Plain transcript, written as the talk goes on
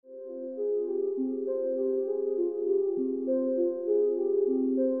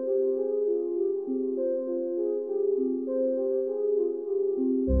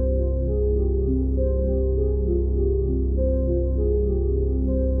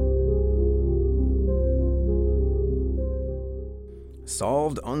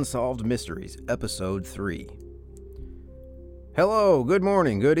Solved Unsolved Mysteries, Episode 3. Hello, good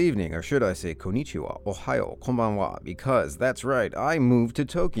morning, good evening, or should I say konnichiwa, ohayo, konbanwa, because that's right, I moved to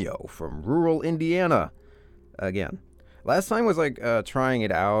Tokyo from rural Indiana. Again. Last time was like trying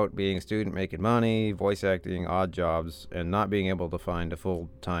it out, being a student, making money, voice acting, odd jobs, and not being able to find a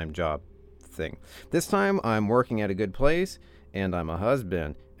full-time job thing. This time I'm working at a good place, and I'm a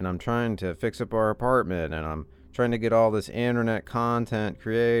husband, and I'm trying to fix up our apartment, and I'm trying to get all this internet content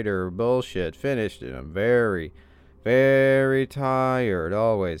creator bullshit finished, and I'm very, very tired.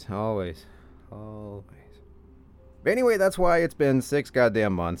 Always. But anyway, that's why it's been 6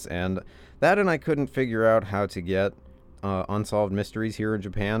 goddamn months, and I couldn't figure out how to get Unsolved Mysteries here in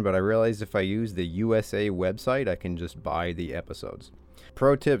Japan, but I realized if I use the USA website, I can just buy the episodes.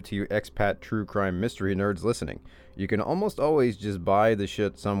 Pro tip to you expat true crime mystery nerds listening. You can almost always just buy the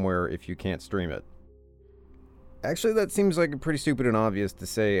shit somewhere if you can't stream it. Actually, that seems like pretty stupid and obvious to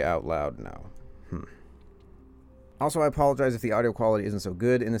say out loud now. Also, I apologize if the audio quality isn't so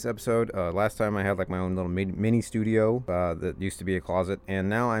good in this episode. Last time I had like my own little mini studio that used to be a closet, and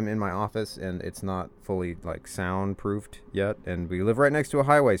now I'm in my office and it's not fully like soundproofed yet, and we live right next to a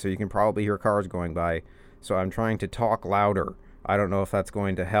highway, so you can probably hear cars going by, so I'm trying to talk louder. I don't know if that's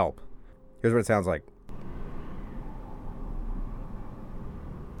going to help. Here's what it sounds like.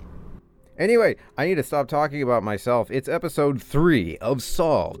 Anyway, I need to stop talking about myself. It's episode 3 of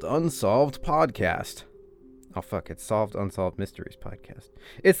Solved Unsolved Podcast. Oh fuck, it's Solved Unsolved Mysteries Podcast.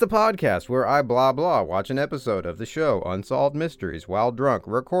 It's the podcast where I blah blah watch an episode of the show Unsolved Mysteries while drunk,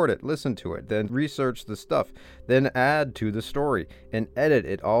 record it, listen to it, then research the stuff, then add to the story, and edit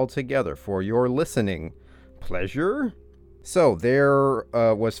it all together for your listening pleasure. So there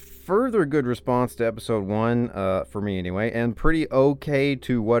was further good response to episode 1, for me anyway, and pretty okay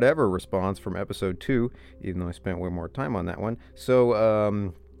to whatever response from episode 2, even though I spent way more time on that one.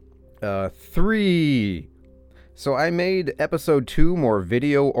 So, 3. So I made episode 2 more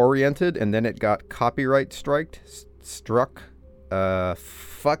video-oriented, and then it got copyright struck,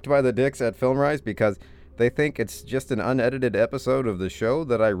 fucked by the dicks at FilmRise because they think it's just an unedited episode of the show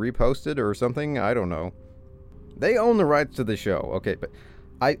that I reposted or something. I don't know. They own the rights to the show, okay, but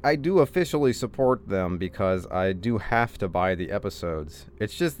I do officially support them because I do have to buy the episodes.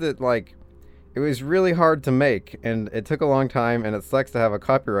 It's just that, like, it was really hard to make, and it took a long time, and it sucks to have a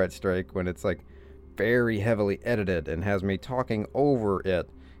copyright strike when it's, like, very heavily edited and has me talking over it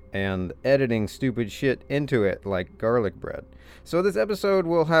and editing stupid shit into it like garlic bread. So this episode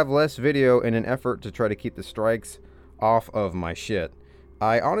will have less video in an effort to try to keep the strikes off of my shit.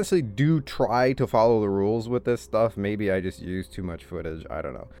 I honestly do try to follow the rules with this stuff. Maybe I just use too much footage. I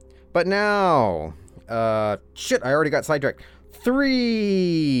don't know. But now, shit, I already got sidetracked.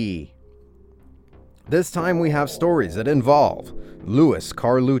 3. This time we have stories that involve Louis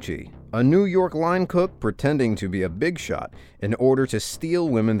Carlucci, a New York line cook pretending to be a big shot in order to steal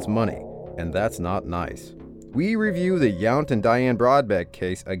women's money, and that's not nice. We review the Yount and Diane Broadbeck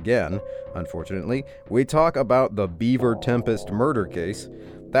case again, unfortunately. We talk about the Beaver Tempest murder case.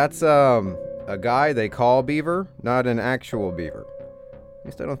 That's, a guy they call Beaver, not an actual beaver. At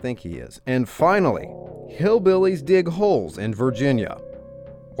least I don't think he is. And finally, hillbillies dig holes in Virginia.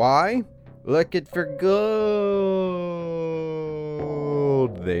 Why? Looking for gold.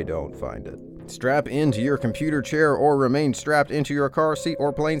 They don't find it. Strap into your computer chair or remain strapped into your car seat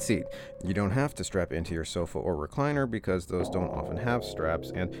or plane seat. You don't have to strap into your sofa or recliner because those don't often have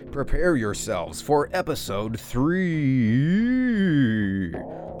straps. And prepare yourselves for episode 3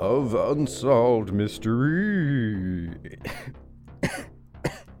 of Unsolved Mystery.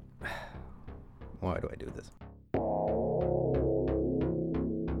 Why do I do this?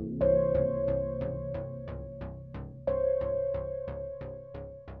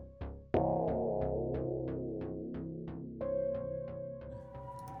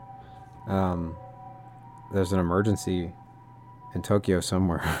 There's an emergency in Tokyo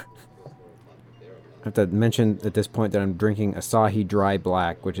somewhere. I have to mention at this point that I'm drinking Asahi Dry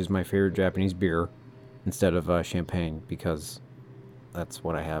Black, which is my favorite Japanese beer, instead of champagne, because that's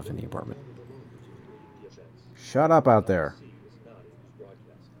what I have in the apartment. Shut up out there.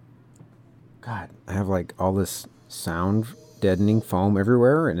 God, I have like all this sound deadening foam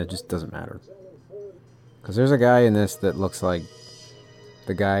everywhere, and it just doesn't matter. Because there's a guy in this that looks like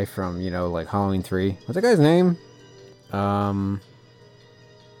the guy from, like Halloween 3. What's that guy's name? I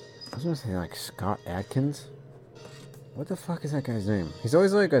was gonna say like Scott Adkins. What the fuck is that guy's name? He's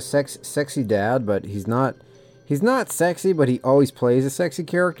always like a sexy dad, but he's not sexy, but he always plays a sexy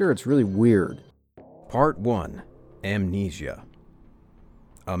character. It's really weird. Part 1. Amnesia.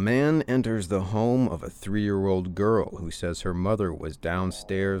 A man enters the home of a 3-year-old girl who says her mother was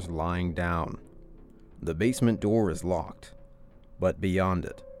downstairs lying down. The basement door is locked, but beyond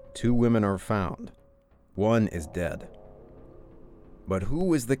it, 2 women are found. One is dead. But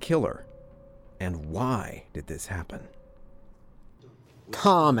who is the killer? And why did this happen?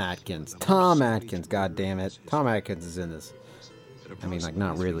 Tom Atkins. Tom Atkins, god damn it. Tom Atkins is in this. I mean, like,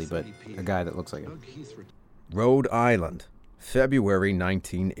 not really, but a guy that looks like him. Rhode Island, February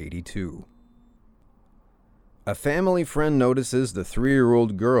 1982. A family friend notices the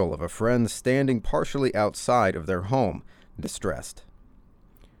 3-year-old girl of a friend standing partially outside of their home, distressed.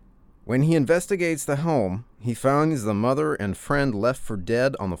 When he investigates the home, he finds the mother and friend left for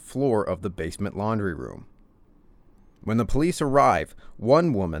dead on the floor of the basement laundry room. When the police arrive,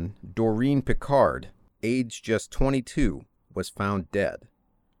 one woman, Doreen Picard, aged just 22, was found dead.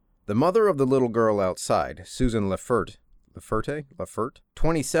 The mother of the little girl outside, Susan Lefert,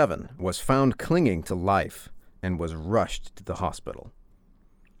 27, was found clinging to life and was rushed to the hospital.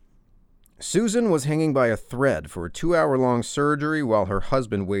 Susan was hanging by a thread for a 2-hour-long surgery while her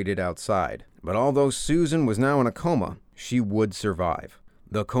husband waited outside. But although Susan was now in a coma, she would survive.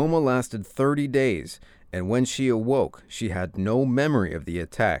 The coma lasted 30 days, and when she awoke, she had no memory of the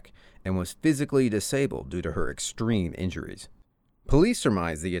attack and was physically disabled due to her extreme injuries. Police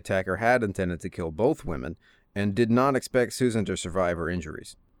surmised the attacker had intended to kill both women and did not expect Susan to survive her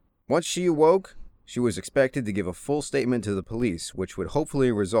injuries. Once she awoke, she was expected to give a full statement to the police, which would hopefully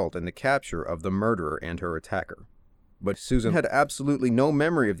result in the capture of the murderer and her attacker. But Susan had absolutely no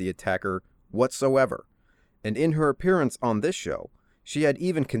memory of the attacker whatsoever, and in her appearance on this show, she had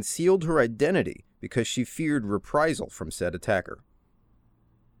even concealed her identity because she feared reprisal from said attacker.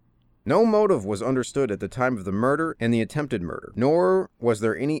 No motive was understood at the time of the murder and the attempted murder, nor was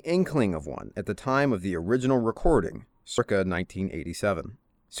there any inkling of one at the time of the original recording, circa 1987.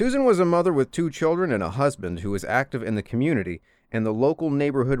 Susan was a mother with 2 children and a husband who was active in the community and the local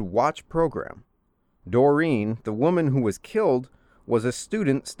neighborhood watch program. Doreen, the woman who was killed, was a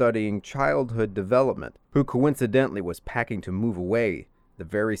student studying childhood development, who coincidentally was packing to move away the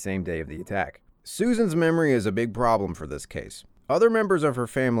very same day of the attack. Susan's memory is a big problem for this case. Other members of her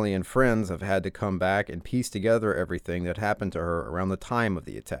family and friends have had to come back and piece together everything that happened to her around the time of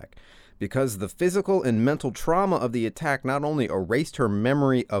the attack, because the physical and mental trauma of the attack not only erased her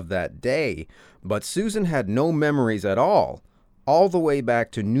memory of that day, but Susan had no memories at all the way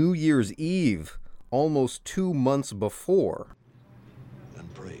back to New Year's Eve, almost 2 months before.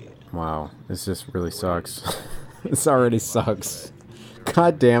 Wow, this just really sucks. This already sucks.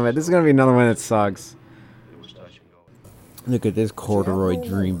 God damn it, this is gonna be another one that sucks. Look at this corduroy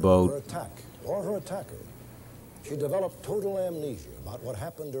dreamboat. Or her attacker. She developed total amnesia about what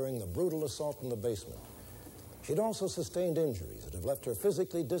happened during the brutal assault in the basement. She'd also sustained injuries that have left her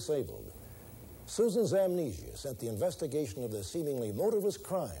physically disabled. Susan's amnesia sent the investigation of this seemingly motiveless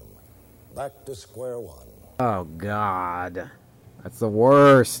crime back to square one. Oh, God. That's the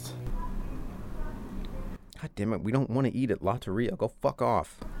worst. God damn it, we don't want to eat at Lotteria. Go fuck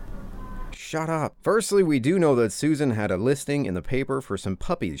off. Shut up. Firstly, we do know that Susan had a listing in the paper for some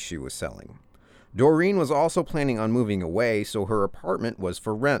puppies she was selling. Doreen was also planning on moving away, so her apartment was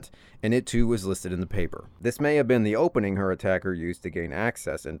for rent, and it too was listed in the paper. This may have been the opening her attacker used to gain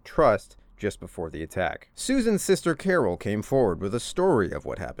access and trust just before the attack. Susan's sister Carol came forward with a story of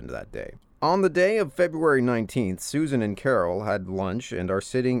what happened that day. On the day of February 19th, Susan and Carol had lunch and are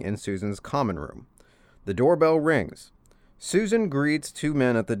sitting in Susan's common room. The doorbell rings. Susan greets 2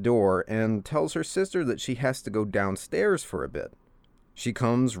 men at the door and tells her sister that she has to go downstairs for a bit. She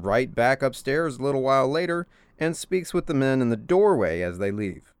comes right back upstairs a little while later and speaks with the men in the doorway as they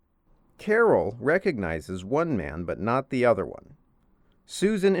leave. Carol recognizes one man but not the other one.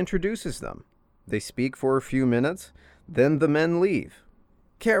 Susan introduces them. They speak for a few minutes, then the men leave.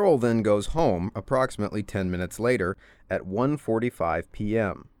 Carol then goes home approximately 10 minutes later at 1:45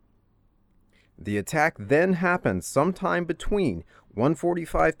 p.m. The attack then happens sometime between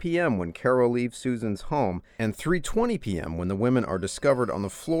 1:45 p.m. when Carol leaves Susan's home and 3:20 p.m. when the women are discovered on the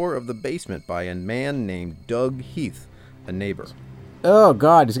floor of the basement by a man named Doug Heath, a neighbor. Oh,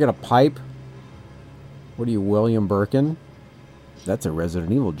 God, he's got a pipe? What are you, William Birkin? That's a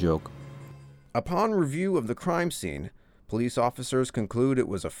Resident Evil joke. Upon review of the crime scene, police officers conclude it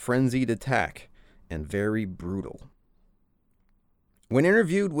was a frenzied attack and very brutal. When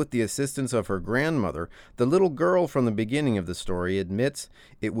interviewed with the assistance of her grandmother, the little girl from the beginning of the story admits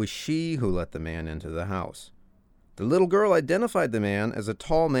it was she who let the man into the house. The little girl identified the man as a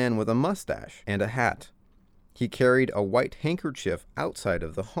tall man with a mustache and a hat. He carried a white handkerchief outside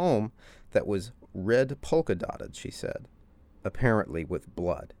of the home that was red polka dotted, she said. apparently with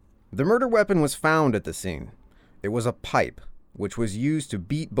blood. The murder weapon was found at the scene. It was a pipe, which was used to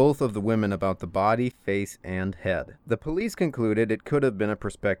beat both of the women about the body, face, and head. The police concluded it could have been a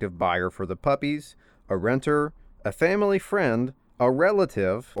prospective buyer for the puppies, a renter, a family friend, a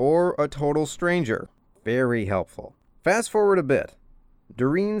relative, or a total stranger. Very helpful. Fast forward a bit.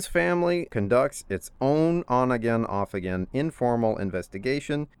 Doreen's family conducts its own on-again, off-again informal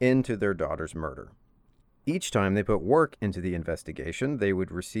investigation into their daughter's murder. Each time they put work into the investigation, they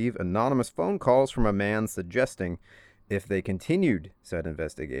would receive anonymous phone calls from a man suggesting if they continued said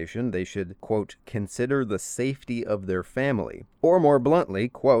investigation, they should, quote, consider the safety of their family. Or more bluntly,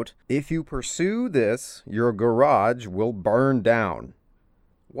 quote, if you pursue this, your garage will burn down.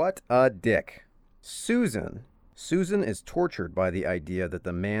 What a dick. Susan is tortured by the idea that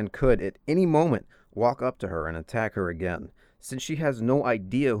the man could, at any moment, walk up to her and attack her again, since she has no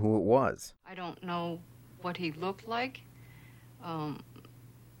idea who it was. I don't know what he looked like,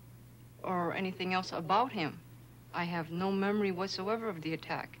 or anything else about him. I have no memory whatsoever of the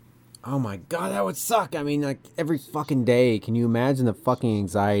attack. Oh my god, that would suck. I mean, like, every fucking day, can you imagine the fucking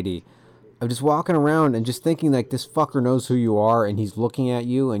anxiety of just walking around and just thinking, like, this fucker knows who you are and he's looking at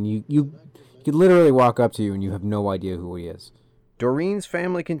you and you could literally walk up to you and you have no idea who he is. Doreen's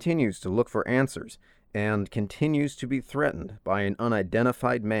family continues to look for answers and continues to be threatened by an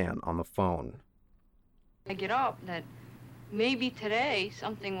unidentified man on the phone. I get up that maybe today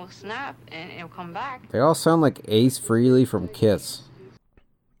something will snap and it'll come back. They all sound like Ace Frehley from Kiss.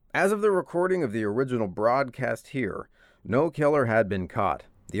 As of the recording of the original broadcast here, no killer had been caught.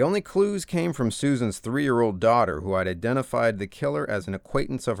 The only clues came from Susan's 3-year-old daughter, who had identified the killer as an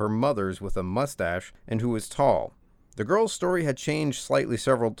acquaintance of her mother's with a mustache and who was tall. The girl's story had changed slightly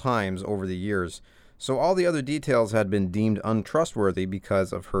several times over the years, so all the other details had been deemed untrustworthy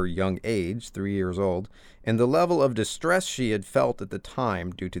because of her young age, 3 years old, and the level of distress she had felt at the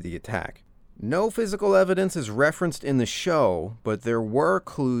time due to the attack. No physical evidence is referenced in the show, but there were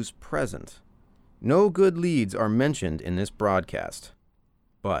clues present. No good leads are mentioned in this broadcast.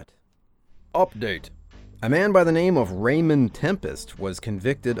 But, update. A man by the name of Raymond Tempest was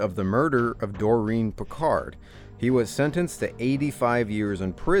convicted of the murder of Doreen Picard. He was sentenced to 85 years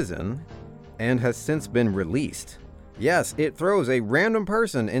in prison and has since been released. Yes, it throws a random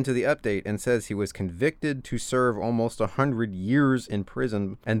person into the update and says he was convicted to serve almost 100 years in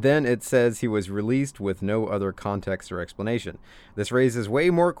prison, and then it says he was released with no other context or explanation. This raises way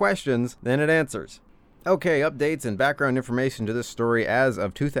more questions than it answers. Okay, updates and background information to this story as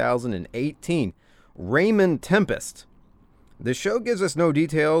of 2018. Raymond Tempest. The show gives us no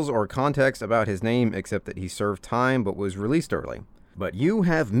details or context about his name except that he served time but was released early. But you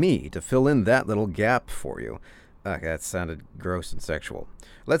have me to fill in that little gap for you. That sounded gross and sexual.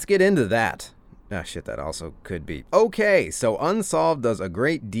 Let's get into that. Shit, that also could be. Okay, so Unsolved does a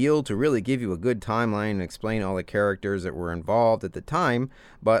great deal to really give you a good timeline and explain all the characters that were involved at the time,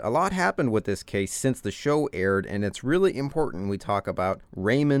 but a lot happened with this case since the show aired, and it's really important we talk about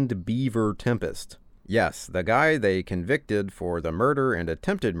Raymond Beaver Tempest. Yes, the guy they convicted for the murder and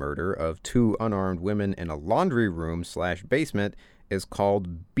attempted murder of 2 unarmed women in a laundry room/basement is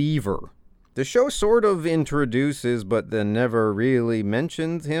called Beaver. The show sort of introduces but then never really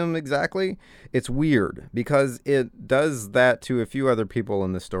mentions him exactly. It's weird because it does that to a few other people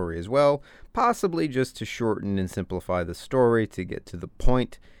in the story as well, possibly just to shorten and simplify the story to get to the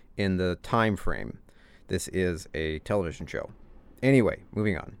point in the time frame. This is a television show. Anyway,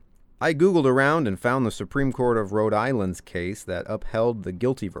 moving on. I googled around and found the Supreme Court of Rhode Island's case that upheld the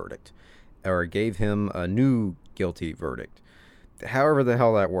guilty verdict, or gave him a new guilty verdict. However the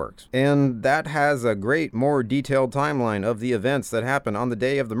hell that works. And that has a great, more detailed timeline of the events that happened on the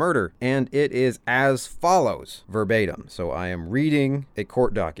day of the murder, and it is as follows, verbatim. So I am reading a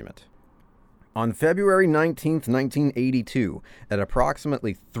court document. On February 19th, 1982, at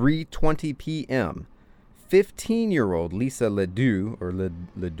approximately 3:20 p.m., 15-year-old Lisa Ledoux, or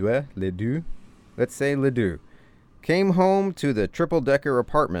Ledoux, let's say Ledoux, came home to the triple-decker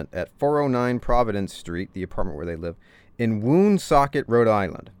apartment at 409 Providence Street, the apartment where they live, in Woonsocket, Rhode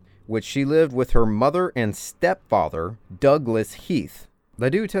Island, which she lived with her mother and stepfather, Douglas Heath.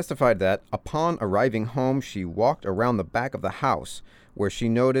 Ledoux testified that, upon arriving home, she walked around the back of the house, where she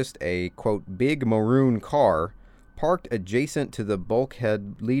noticed a, quote, big maroon car parked adjacent to the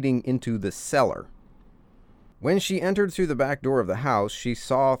bulkhead leading into the cellar. When she entered through the back door of the house, she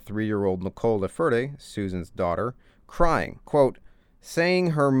saw 3-year-old Nicole Laferte, Susan's daughter, crying, quote,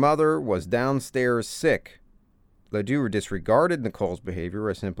 saying her mother was downstairs sick. Ledoux disregarded Nicole's behavior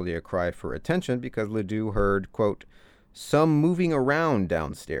as simply a cry for attention because Ledoux heard, quote, some moving around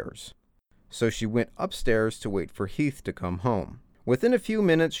downstairs. so she went upstairs to wait for Heath to come home. Within a few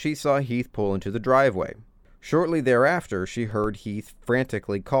minutes, she saw Heath pull into the driveway. Shortly thereafter, she heard Heath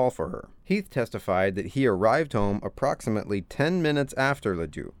frantically call for her. Heath testified that he arrived home approximately 10 minutes after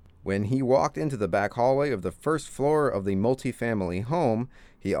Ledoux. When he walked into the back hallway of the first floor of the multifamily home,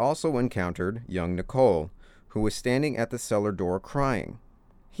 he also encountered young Nicole, who was standing at the cellar door crying.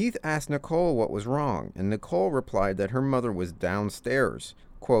 Heath asked Nicole what was wrong, and Nicole replied that her mother was downstairs,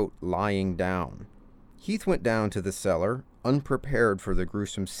 quote, lying down. Heath went down to the cellar, unprepared for the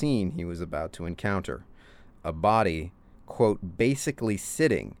gruesome scene he was about to encounter. A body, quote, basically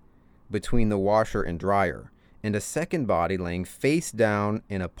sitting between the washer and dryer, and a second body laying face down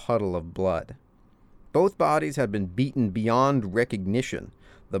in a puddle of blood. Both bodies had been beaten beyond recognition.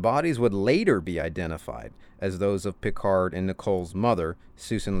 The bodies would later be identified as those of Picard and Nicole's mother,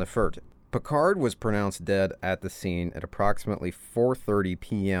 Susan Lefert. Picard was pronounced dead at the scene at approximately 4:30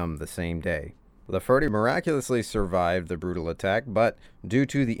 p.m. the same day. Lefert miraculously survived the brutal attack, but due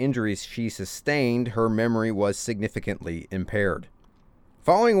to the injuries she sustained, her memory was significantly impaired.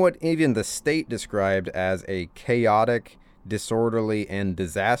 Following what even the state described as a chaotic, disorderly, and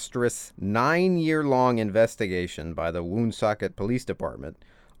disastrous 9-year-long investigation by the Woonsocket Police Department,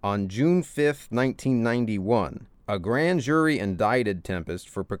 on June 5, 1991, a grand jury indicted Tempest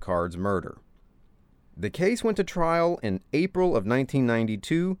for Picard's murder. The case went to trial in April of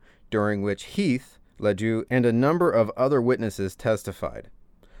 1992, during which Heath, Ledoux, and a number of other witnesses testified.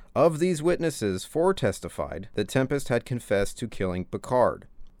 Of these witnesses, 4 testified that Tempest had confessed to killing Picard.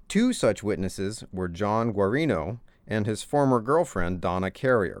 2 such witnesses were John Guarino and his former girlfriend, Donna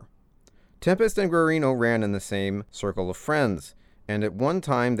Carrier. Tempest and Guarino ran in the same circle of friends, and at one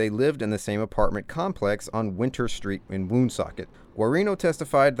time they lived in the same apartment complex on Winter Street in Woonsocket. Guarino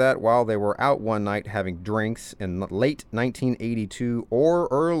testified that while they were out one night having drinks in late 1982 or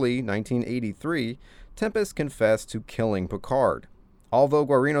early 1983, Tempest confessed to killing Picard. Although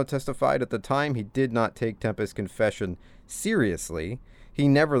Guarino testified at the time he did not take Tempest's confession seriously, he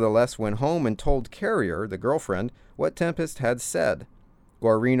nevertheless went home and told Carrier, the girlfriend, what Tempest had said.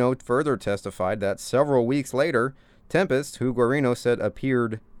 Guarino further testified that several weeks later, Tempest, who Guarino said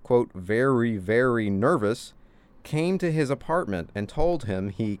appeared, quote, very, very nervous, came to his apartment and told him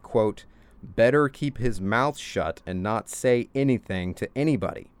he, quote, better keep his mouth shut and not say anything to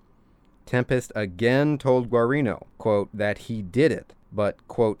anybody. Tempest again told Guarino, quote, that he did it, but,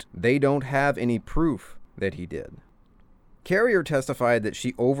 quote, they don't have any proof that he did. Carrier testified that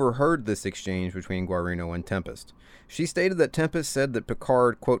she overheard this exchange between Guarino and Tempest. She stated that Tempest said that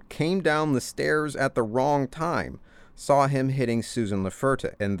Picard, quote, came down the stairs at the wrong time, saw him hitting Susan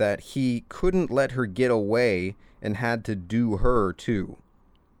Lefert, and that he couldn't let her get away and had to do her too.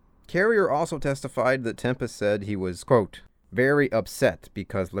 Carrier also testified that Tempest said he was, quote, very upset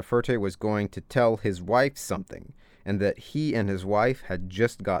because Lefert was going to tell his wife something, and that he and his wife had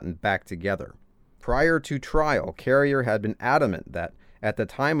just gotten back together. Prior to trial, Carrier had been adamant that, at the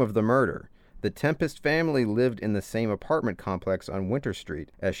time of the murder, the Tempest family lived in the same apartment complex on Winter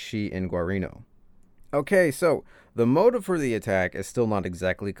Street as she and Guarino. Okay, so the motive for the attack is still not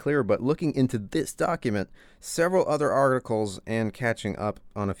exactly clear, but looking into this document, several other articles, and catching up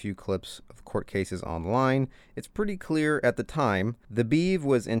on a few clips of court cases online, it's pretty clear at the time the Beeve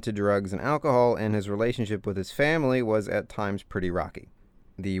was into drugs and alcohol, and his relationship with his family was at times pretty rocky.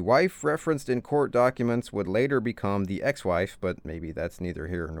 The wife referenced in court documents would later become the ex-wife, but maybe that's neither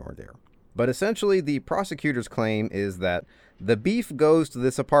here nor there. But essentially, the prosecutor's claim is that the Beef goes to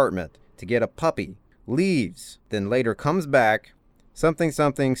this apartment to get a puppy, leaves, then later comes back,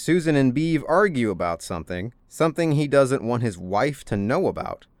 something, Susan and Beeve argue about something he doesn't want his wife to know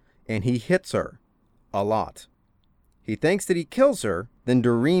about, and he hits her. A lot. He thinks that he kills her, then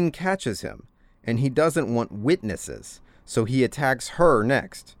Doreen catches him, and he doesn't want witnesses, so he attacks her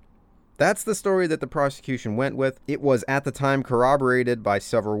next. That's the story that the prosecution went with. It was at the time corroborated by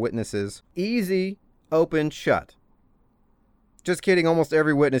several witnesses. Easy, open, shut. Just kidding, almost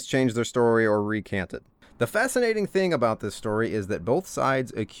every witness changed their story or recanted. The fascinating thing about this story is that both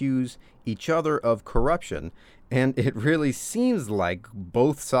sides accuse each other of corruption, and it really seems like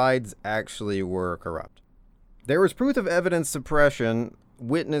both sides actually were corrupt. There was proof of evidence suppression,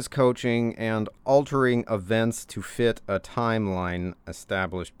 witness coaching, and altering events to fit a timeline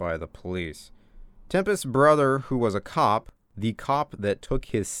established by the police. Tempest's brother, who was a cop, the cop that took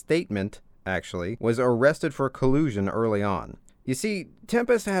his statement, actually, was arrested for collusion early on. You see,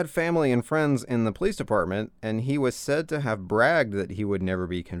 Tempest had family and friends in the police department, and he was said to have bragged that he would never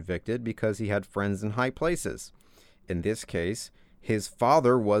be convicted because he had friends in high places. In this case, his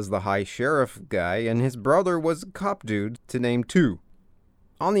father was the high sheriff guy, and his brother was a cop dude, to name two.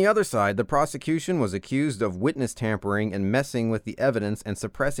 On the other side, the prosecution was accused of witness tampering and messing with the evidence and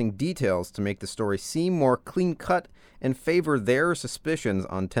suppressing details to make the story seem more clean-cut and favor their suspicions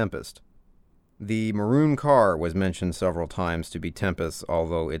on Tempest. The maroon car was mentioned several times to be Tempest,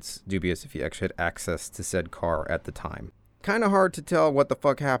 although it's dubious if he actually had access to said car at the time. Kinda hard to tell what the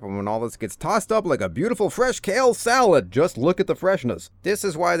fuck happened when all this gets tossed up like a beautiful fresh kale salad. Just look at the freshness. This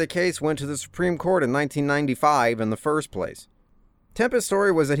is why the case went to the Supreme Court in 1995 in the first place. Tempest's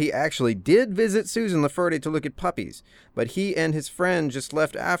story was that he actually did visit Susan Laferte to look at puppies, but he and his friend just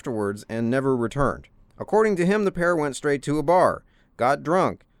left afterwards and never returned. According to him, the pair went straight to a bar, got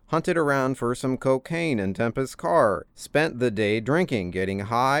drunk, hunted around for some cocaine in Tempest's car, spent the day drinking, getting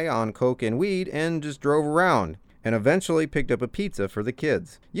high on coke and weed, and just drove around, and eventually picked up a pizza for the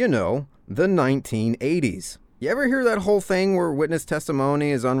kids. You know, the 1980s. You ever hear that whole thing where witness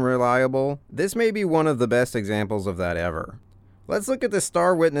testimony is unreliable? This may be one of the best examples of that ever. Let's look at the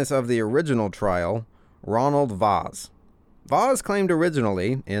star witness of the original trial, Ronald Vaz. Vaz claimed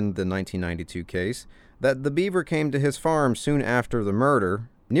originally, in the 1992 case, that the beaver came to his farm soon after the murder,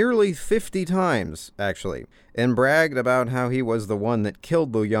 nearly 50 times, actually, and bragged about how he was the one that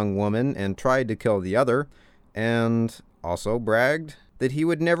killed the young woman and tried to kill the other, and also bragged that he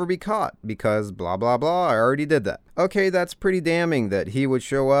would never be caught because blah blah blah, I already did that. Okay, that's pretty damning that he would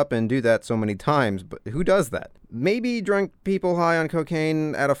show up and do that so many times, but who does that? Maybe drunk people high on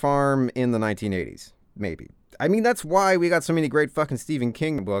cocaine at a farm in the 1980s. Maybe. I mean, that's why we got so many great fucking Stephen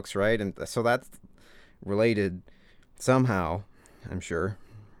King books, right? And so that's related somehow, I'm sure.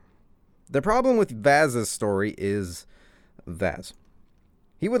 The problem with Vaz's story is Vaz.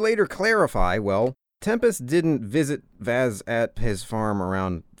 He would later clarify, well, Tempest didn't visit Vaz at his farm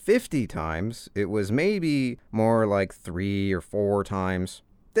around 50 times. It was maybe more like 3 or 4 times.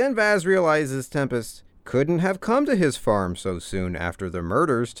 Then Vaz realizes Tempest couldn't have come to his farm so soon after the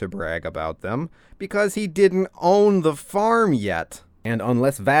murders to brag about them because he didn't own the farm yet. And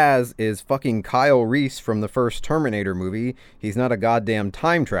unless Vaz is fucking Kyle Reese from the first Terminator movie, he's not a goddamn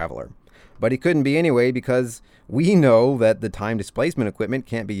time traveler. But he couldn't be anyway because we know that the time displacement equipment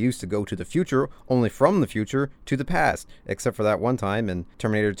can't be used to go to the future, only from the future to the past, except for that one time in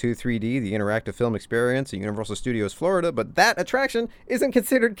Terminator 2 3D, the interactive film experience at Universal Studios Florida, but that attraction isn't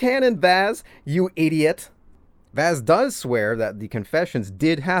considered canon, Vaz, you idiot. Vaz does swear that the confessions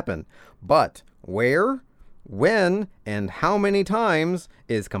did happen, but where, when, and how many times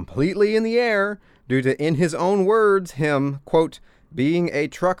is completely in the air due to, in his own words, him, quote, being a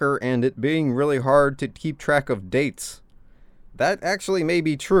trucker and it being really hard to keep track of dates. That actually may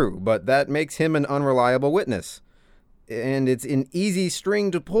be true, but that makes him an unreliable witness. And it's an easy string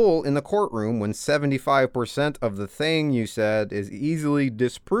to pull in the courtroom when 75% of the thing you said is easily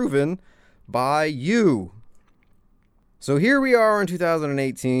disproven by you. So here we are in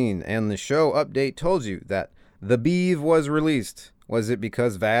 2018, and the show update told you that The Beeve was released. Was it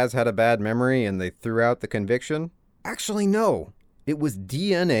because Vaz had a bad memory and they threw out the conviction? Actually, no. It was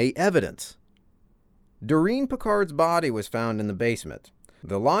DNA evidence. Doreen Picard's body was found in the basement,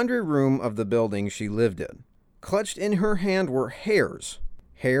 the laundry room of the building she lived in. Clutched in her hand were hairs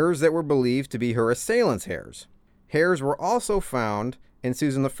that were believed to be her assailant's hairs. Hairs were also found in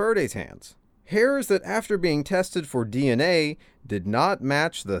Susan Laferte's hands. Hairs that, after being tested for DNA, did not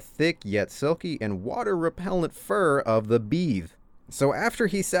match the thick yet silky and water-repellent fur of the beeve. So after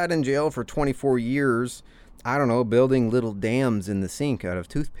he sat in jail for 24 years, I don't know, building little dams in the sink out of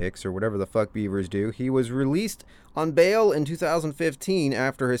toothpicks or whatever the fuck beavers do, he was released on bail in 2015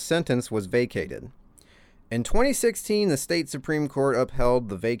 after his sentence was vacated. In 2016, the state Supreme Court upheld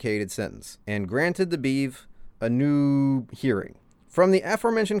the vacated sentence and granted the beeve a new hearing. From the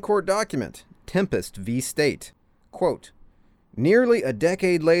aforementioned court document, Tempest v. State, quote, nearly a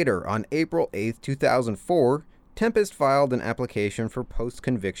decade later, on April 8, 2004, Tempest filed an application for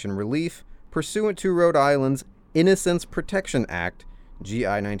post-conviction relief pursuant to Rhode Island's Innocence Protection Act, GI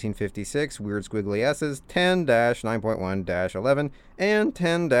 1956, weird squiggly S's, 10-9.1-11 and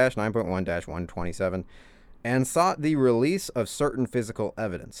 10-9.1-127, and sought the release of certain physical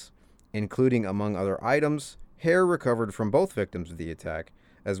evidence, including, among other items, hair recovered from both victims of the attack,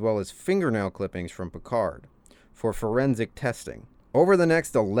 as well as fingernail clippings from Picard, for forensic testing. Over the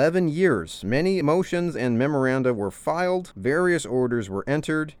next 11 years, many motions and memoranda were filed, various orders were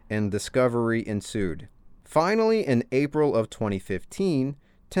entered, and discovery ensued. Finally, in April of 2015,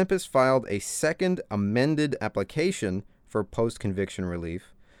 Tempest filed a second amended application for post-conviction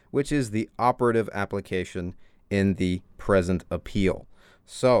relief, which is the operative application in the present appeal.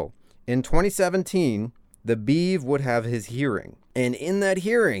 So, in 2017, the beeve would have his hearing, and in that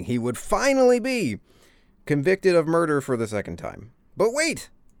hearing, he would finally be convicted of murder for the second time. But wait!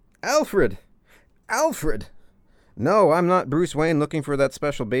 Alfred! Alfred! No, I'm not Bruce Wayne looking for that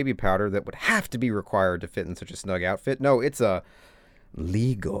special baby powder that would have to be required to fit in such a snug outfit. No, it's a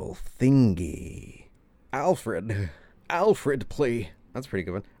legal thingy. Alfred plea. That's a pretty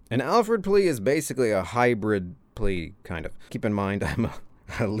good one. An Alfred plea is basically a hybrid plea, kind of. Keep in mind, I'm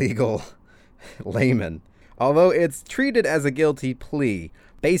a legal layman. Although it's treated as a guilty plea.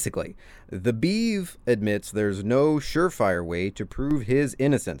 Basically, the Beeve admits there's no surefire way to prove his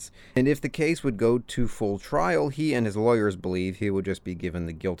innocence, and if the case would go to full trial, he and his lawyers believe he would just be given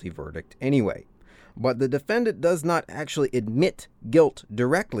the guilty verdict anyway. But the defendant does not actually admit guilt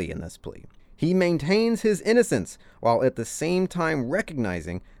directly in this plea. He maintains his innocence, while at the same time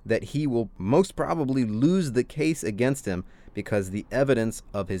recognizing that he will most probably lose the case against him because the evidence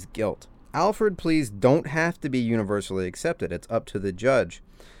of his guilt. Alfred pleas don't have to be universally accepted. It's up to the judge.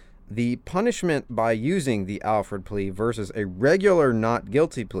 The punishment by using the Alfred plea versus a regular not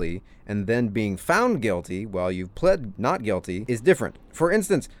guilty plea and then being found guilty while you've pled not guilty is different. For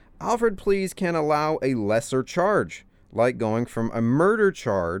instance, Alfred pleas can allow a lesser charge, like going from a murder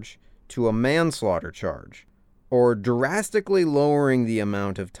charge to a manslaughter charge, or drastically lowering the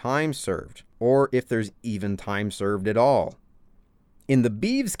amount of time served, or if there's even time served at all. In the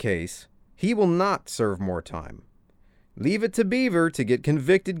Beeves case, he will not serve more time. Leave it to Beaver to get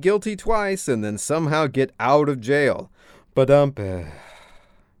convicted guilty twice and then somehow get out of jail. But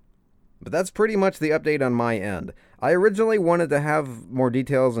that's pretty much the update on my end. I originally wanted to have more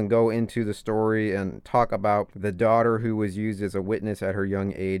details and go into the story and talk about the daughter who was used as a witness at her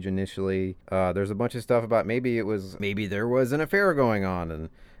young age initially. There's a bunch of stuff about maybe there was an affair going on, and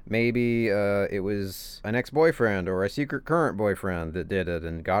maybe it was an ex-boyfriend or a secret current boyfriend that did it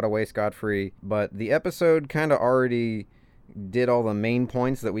and got away scot-free. But the episode kind of already did all the main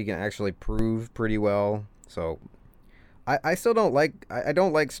points that we can actually prove pretty well. So I still don't like, I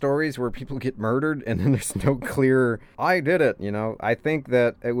don't like stories where people get murdered and then there's no clear, I did it, you know. I think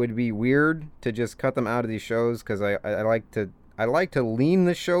that it would be weird to just cut them out of these shows because I like to lean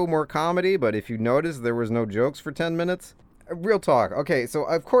the show more comedy, but if you notice, there was no jokes for 10 minutes. Real talk. Okay, so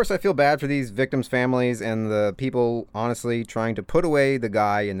of course I feel bad for these victims' families and the people honestly trying to put away the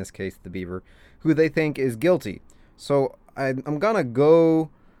guy, in this case the Beaver, who they think is guilty. So I'm gonna go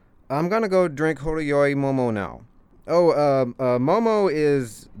drink Horoyoi Momo now. Momo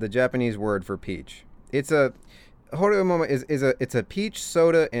is the Japanese word for peach. Horoyoi Momo is a peach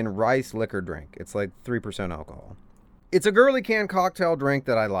soda and rice liquor drink. It's like 3% alcohol. It's a girly canned cocktail drink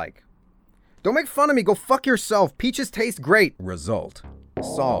that I like. Don't make fun of me. Go fuck yourself. Peaches taste great. Result.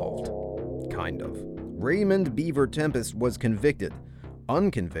 Solved. Kind of. Raymond Beaver Tempest was convicted,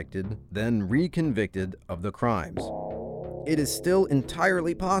 unconvicted, then reconvicted of the crimes. It is still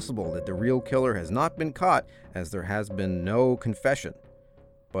entirely possible that the real killer has not been caught, as there has been no confession,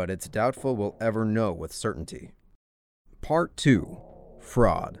 but it's doubtful we'll ever know with certainty. Part 2.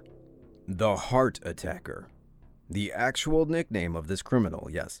 Fraud. The Heart Attacker. The actual nickname of this criminal,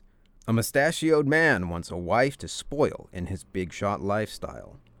 yes. A mustachioed man wants a wife to spoil in his big shot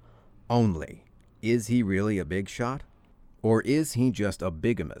lifestyle. Only, is he really a big shot? Or is he just a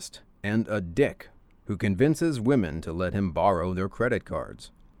bigamist and a dick who convinces women to let him borrow their credit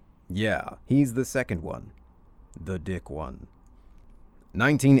cards? Yeah, he's the second one. The dick one.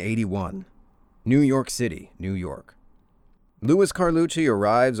 1981. New York City, New York. Louis Carlucci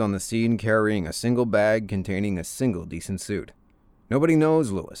arrives on the scene carrying a single bag containing a single decent suit. Nobody knows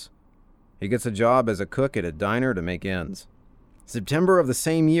Louis. He gets a job as a cook at a diner to make ends. September of the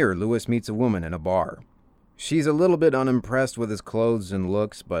same year, Louis meets a woman in a bar. She's a little bit unimpressed with his clothes and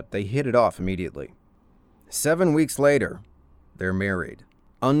looks, but they hit it off immediately. 7 weeks later, they're married.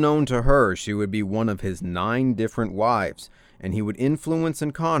 Unknown to her, she would be one of his 9 different wives, and he would influence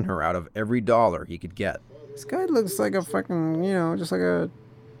and con her out of every dollar he could get. This guy looks like a fucking, just like a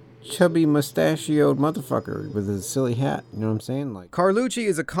chubby mustachioed motherfucker with a silly hat. You know what I'm saying? Like, Carlucci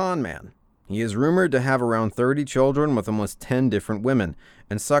is a con man. He is rumored to have around 30 children with almost 10 different women,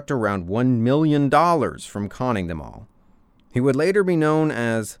 and sucked around $1 million from conning them all. He would later be known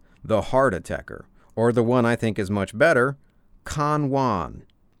as the Heart Attacker, or the one I think is much better, Con Juan.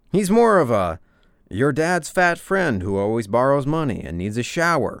 He's more of a, your dad's fat friend who always borrows money and needs a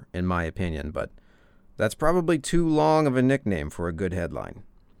shower, in my opinion, but that's probably too long of a nickname for a good headline.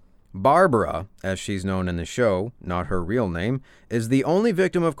 Barbara, as she's known in the show, not her real name, is the only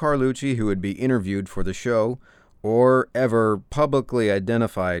victim of Carlucci who would be interviewed for the show, or ever publicly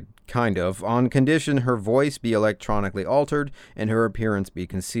identified, kind of, on condition her voice be electronically altered and her appearance be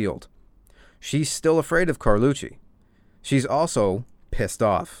concealed. She's still afraid of Carlucci. She's also pissed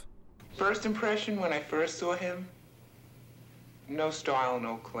off. First impression when I first saw him, No style,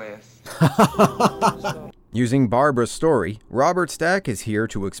 no class. Using Barbara's story, Robert Stack is here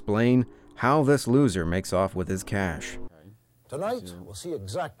to explain how this loser makes off with his cash. Tonight, we'll see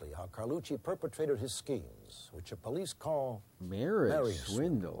exactly how Carlucci perpetrated his schemes, which the police call Marriage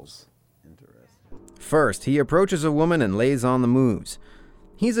swindles. Interesting. First, he approaches a woman and lays on the moves.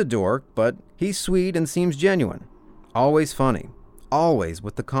 He's a dork, but he's sweet and seems genuine. Always funny. Always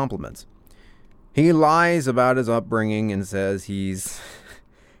with the compliments. He lies about his upbringing and says he's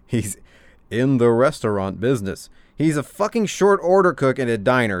in the restaurant business. He's a fucking short order cook in a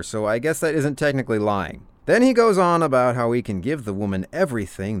diner, so I guess that isn't technically lying. Then he goes on about how he can give the woman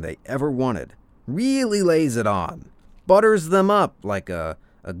everything they ever wanted. Really lays it on. Butters them up like a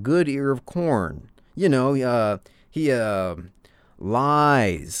good ear of corn. You know, he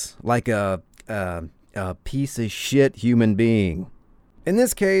lies like a piece of shit human being. In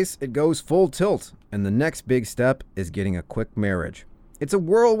this case, it goes full tilt, and the next big step is getting a quick marriage. It's a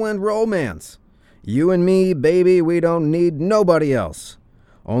whirlwind romance. You and me, baby, we don't need nobody else.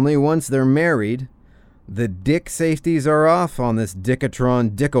 Only once they're married, the dick safeties are off on this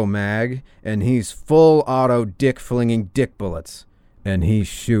Dickatron Dickomag, and he's full auto dick-flinging dick bullets. And he's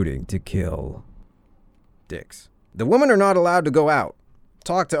shooting to kill. Dicks. The women are not allowed to go out,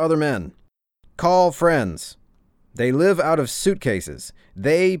 talk to other men, call friends. They live out of suitcases.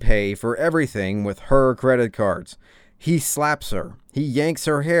 They pay for everything with her credit cards. He slaps her. He yanks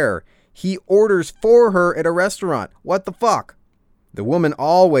her hair. He orders for her at a restaurant. What the fuck? The woman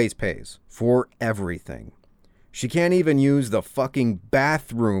always pays for everything. She can't even use the fucking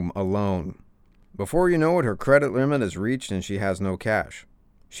bathroom alone. Before you know it, her credit limit is reached and she has no cash.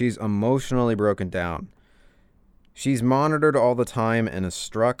 She's emotionally broken down. She's monitored all the time and is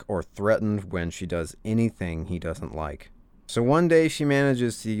struck or threatened when she does anything he doesn't like. So one day she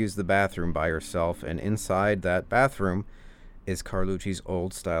manages to use the bathroom by herself, and inside that bathroom is Carlucci's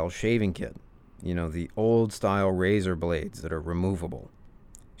old-style shaving kit. You know, the old-style razor blades that are removable.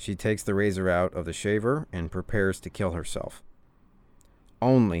 She takes the razor out of the shaver and prepares to kill herself.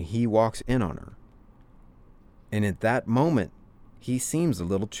 Only he walks in on her. And at that moment, he seems a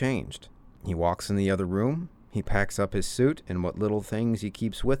little changed. He walks in the other room, he packs up his suit and what little things he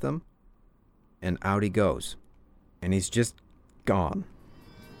keeps with him, and out he goes. And he's just gone.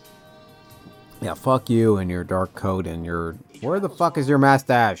 Yeah, fuck you and your dark coat and your... Where the fuck is your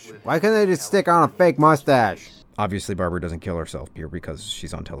mustache? Why can't they just stick on a fake mustache? Obviously, Barbara doesn't kill herself here because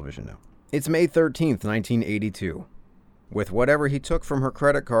she's on television now. It's May 13th, 1982. With whatever he took from her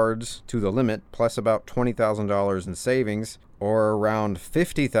credit cards to the limit, plus about $20,000 in savings, or around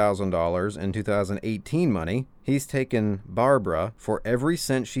 $50,000 in 2018 money, he's taken Barbara for every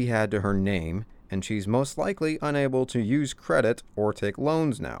cent she had to her name, and she's most likely unable to use credit or take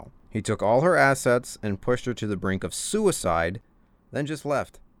loans now. He took all her assets and pushed her to the brink of suicide, then just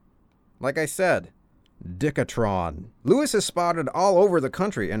left. Like I said, Dickatron. Lewis is spotted all over the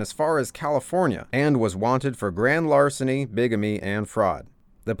country and as far as California, and was wanted for grand larceny, bigamy, and fraud.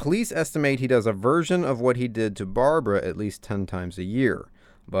 The police estimate he does a version of what he did to Barbara at least 10 times a year,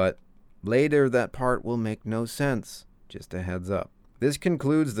 but later that part will make no sense. Just a heads up. This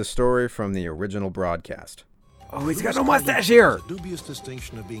concludes the story from the original broadcast. Oh, he's got no mustache here! The dubious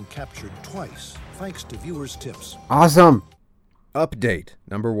distinction of being captured twice, thanks to viewers' tips. Awesome! Update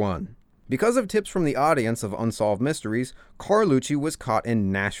number 1. Because of tips from the audience of Unsolved Mysteries, Carlucci was caught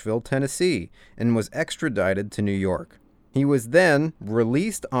in Nashville, Tennessee, and was extradited to New York. He was then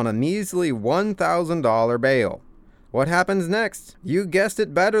released on a measly $1,000 bail. What happens next? You guessed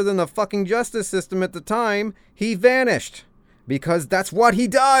it better than the fucking justice system at the time. He vanished. Because that's what he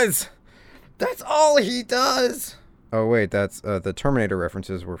does! That's all he does! Oh wait, that's the Terminator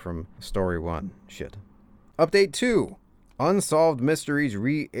references were from Story 1. Shit. Update 2. Unsolved Mysteries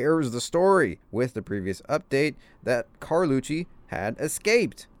re-airs the story with the previous update that Carlucci had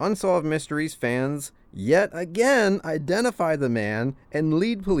escaped. Unsolved Mysteries fans yet again identify the man and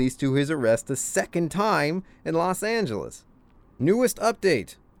lead police to his arrest a second time in Los Angeles. Newest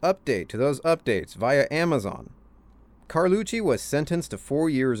update to those updates via Amazon. Carlucci was sentenced to 4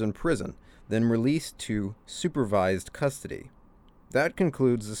 years in prison, then released to supervised custody. That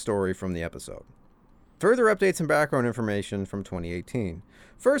concludes the story from the episode. Further updates and background information from 2018.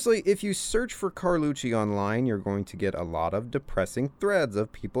 Firstly, if you search for Carlucci online, you're going to get a lot of depressing threads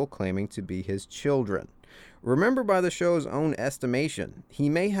of people claiming to be his children. Remember, by the show's own estimation, he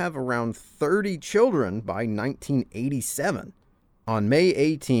may have around 30 children by 1987. On May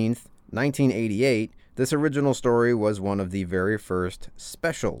 18th, 1988, this original story was one of the very first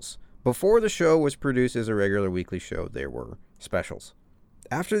specials. Before the show was produced as a regular weekly show, there were specials.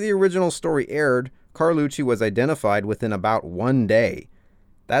 After the original story aired, Carlucci was identified within about 1 day.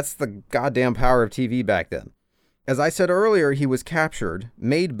 That's the goddamn power of TV back then. As I said earlier, he was captured,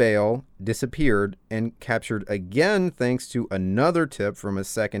 made bail, disappeared, and captured again thanks to another tip from a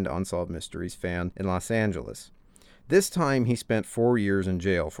second Unsolved Mysteries fan in Los Angeles. This time, he spent 4 years in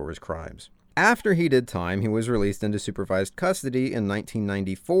jail for his crimes. After he did time, he was released into supervised custody in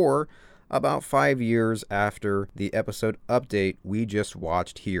 1994, about 5 years after the episode update we just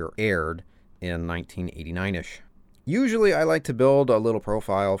watched here aired in 1989-ish. Usually I like to build a little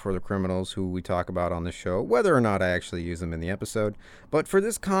profile for the criminals who we talk about on the show, whether or not I actually use them in the episode. But for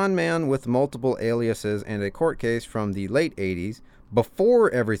this con man with multiple aliases and a court case from the late 80s, before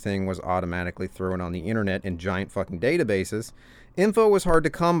everything was automatically thrown on the internet in giant fucking databases, info was hard to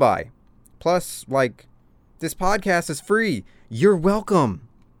come by. Plus, this podcast is free. You're welcome.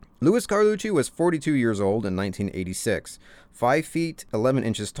 Louis Carlucci was 42 years old in 1986, 5 feet 11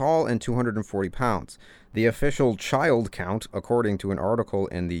 inches tall and 240 pounds. The official child count, according to an article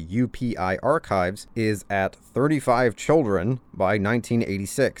in the UPI archives, is at 35 children by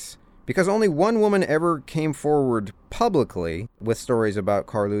 1986. Because only one woman ever came forward publicly with stories about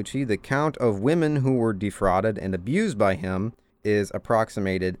Carlucci, the count of women who were defrauded and abused by him is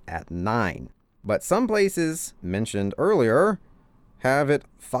approximated at 9. But some places, mentioned earlier, have it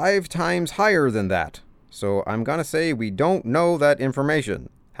 5 times higher than that. So I'm gonna say we don't know that information.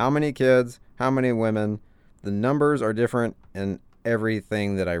 How many kids, how many women, the numbers are different in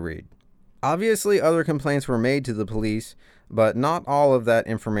everything that I read. Obviously, other complaints were made to the police, but not all of that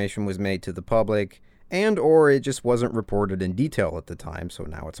information was made to the public, and or it just wasn't reported in detail at the time, so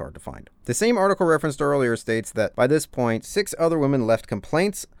now it's hard to find. The same article referenced earlier states that by this point, 6 other women left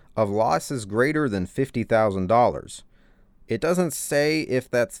complaints of losses greater than $50,000. It doesn't say if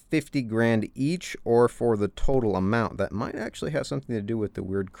that's 50 grand each or for the total amount. That might actually have something to do with the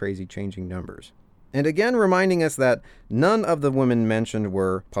weird, crazy changing numbers. And again, reminding us that none of the women mentioned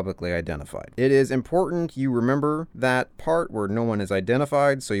were publicly identified. It is important you remember that part where no one is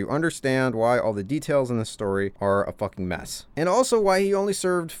identified so you understand why all the details in the story are a fucking mess. And also why he only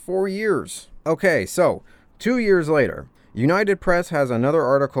served 4 years. Okay, so 2 years later, United Press has another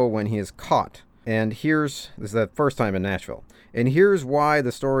article when he is caught. And this is the first time in Nashville. And here's why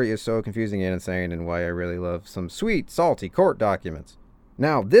the story is so confusing and insane and why I really love some sweet, salty court documents.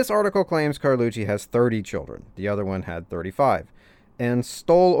 Now, this article claims Carlucci has 30 children. The other one had 35. And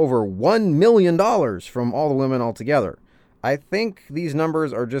stole over $1 million from all the women altogether. I think these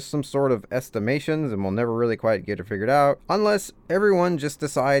numbers are just some sort of estimations and we'll never really quite get it figured out unless everyone just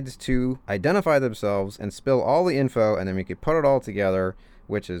decides to identify themselves and spill all the info and then we could put it all together,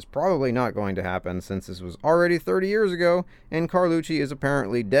 which is probably not going to happen since this was already 30 years ago and Carlucci is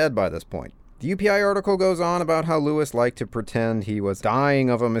apparently dead by this point. The UPI article goes on about how Louis liked to pretend he was dying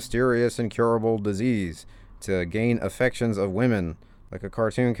of a mysterious incurable disease to gain affections of women, like a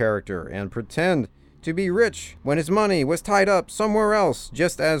cartoon character, and pretend to be rich when his money was tied up somewhere else,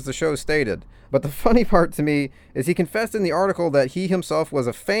 just as the show stated. But the funny part to me is he confessed in the article that he himself was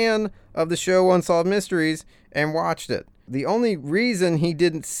a fan of the show Unsolved Mysteries and watched it. The only reason he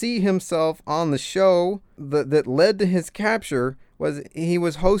didn't see himself on the show that led to his capture was he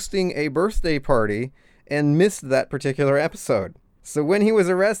was hosting a birthday party and missed that particular episode. So when he was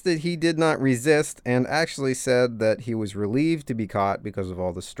arrested, he did not resist and actually said that he was relieved to be caught because of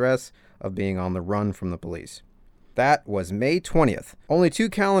all the stress of being on the run from the police. That was May 20th, only 2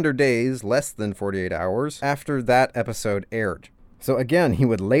 calendar days, less than 48 hours, after that episode aired. So again, he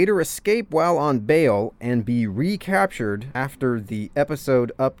would later escape while on bail and be recaptured after the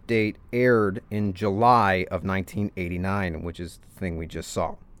episode update aired in July of 1989, which is the thing we just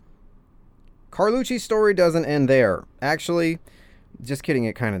saw. Carlucci's story doesn't end there. Actually, just kidding,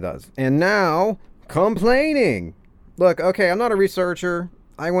 it kind of does. And now, complaining! Look, okay, I'm not a researcher.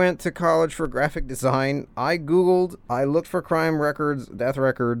 I went to college for graphic design. I Googled, I looked for crime records, death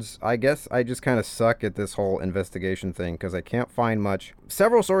records. I guess I just kind of suck at this whole investigation thing because I can't find much.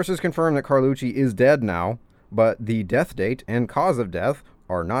 Several sources confirm that Carlucci is dead now, but the death date and cause of death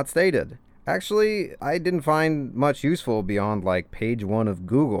are not stated. Actually, I didn't find much useful beyond like page 1 of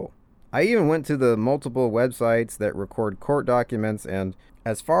Google. I even went to the multiple websites that record court documents, and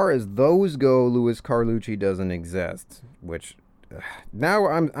as far as those go, Louis Carlucci doesn't exist, which now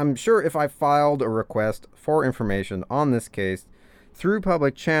I'm sure if I filed a request for information on this case through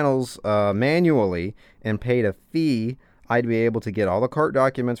public channels manually and paid a fee, I'd be able to get all the court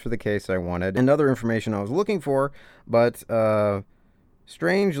documents for the case I wanted and other information I was looking for, but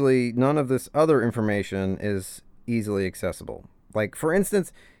strangely, none of this other information is easily accessible. Like, for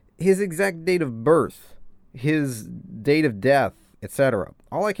instance, his exact date of birth, his date of death, etc.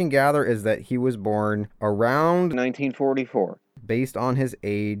 All I can gather is that he was born around 1944, based on his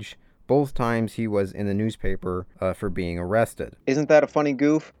age, both times he was in the newspaper for being arrested. Isn't that a funny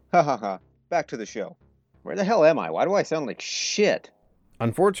goof? Ha ha ha. Back to the show. Where the hell am I? Why do I sound like shit?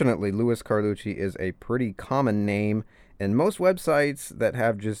 Unfortunately, Louis Carlucci is a pretty common name, and most websites that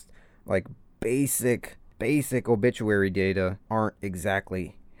have just like basic obituary data aren't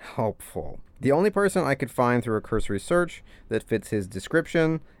exactly helpful. The only person I could find through a cursory search that fits his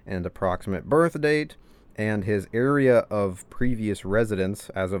description and approximate birth date and his area of previous residence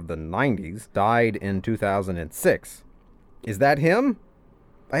as of the 90s died in 2006. Is that him?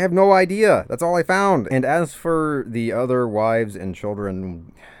 I have no idea. That's all I found. And as for the other wives and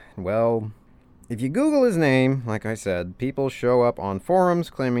children, well, if you Google his name, like I said, people show up on forums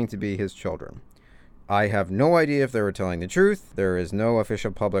claiming to be his children. I have no idea if they were telling the truth. There is no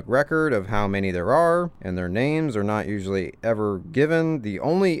official public record of how many there are, and their names are not usually ever given. The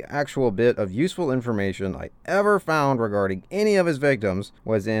only actual bit of useful information I ever found regarding any of his victims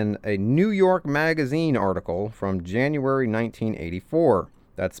was in a New York Magazine article from January 1984.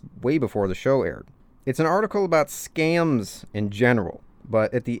 That's way before the show aired. It's an article about scams in general,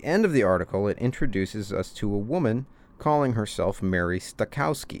 but at the end of the article, it introduces us to a woman calling herself Mary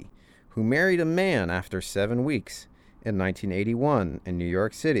Stokowski, who married a man after 7 weeks in 1981 in New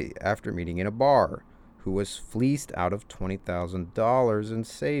York City after meeting in a bar, who was fleeced out of $20,000 in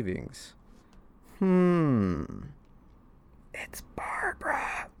savings. It's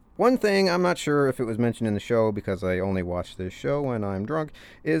Barbara. One thing, I'm not sure if it was mentioned in the show because I only watch this show when I'm drunk,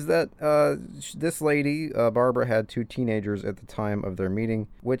 is that this lady, Barbara, had 2 teenagers at the time of their meeting,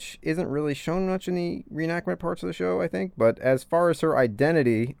 which isn't really shown much in the reenactment parts of the show, I think. But as far as her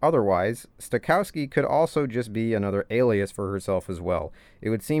identity, otherwise, Stokowski could also just be another alias for herself as well.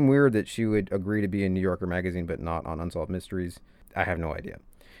 It would seem weird that she would agree to be in New Yorker Magazine but not on Unsolved Mysteries. I have no idea.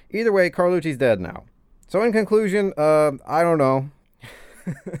 Either way, Carlucci's dead now. So in conclusion, I don't know.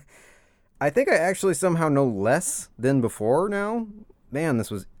 I think I actually somehow know less than before now. Man,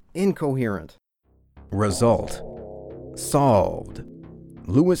 this was incoherent. Result. Solved.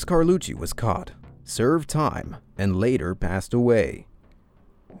 Louis Carlucci was caught, served time, and later passed away.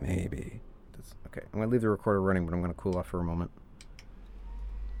 Maybe. Okay, I'm going to leave the recorder running, but I'm going to cool off for a moment.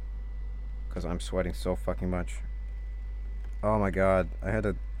 Because I'm sweating so fucking much. Oh my god, I had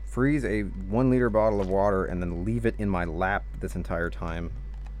to freeze a 1 liter bottle of water and then leave it in my lap this entire time.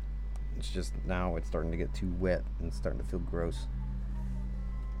 It's just now it's starting to get too wet and it's starting to feel gross.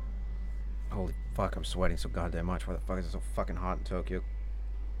 Holy fuck, I'm sweating so goddamn much. Why the fuck is it so fucking hot in Tokyo?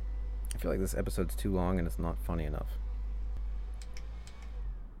 I feel like this episode's too long and it's not funny enough.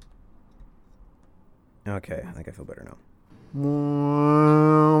 Okay, I think I feel better now.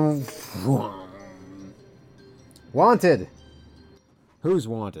 Wanted! Who's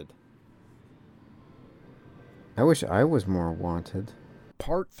wanted? I wish I was more wanted.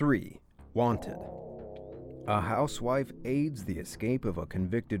 Part 3. Wanted. A housewife aids the escape of a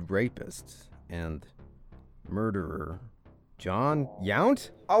convicted rapist and murderer. John Yount?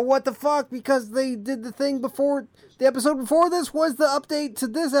 Oh, what the fuck? Because they did the thing before... The episode before this was the update to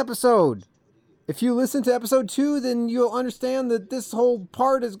this episode. If you listen to episode 2, then you'll understand that this whole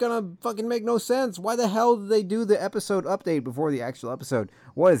part is gonna fucking make no sense. Why the hell did they do the episode update before the actual episode?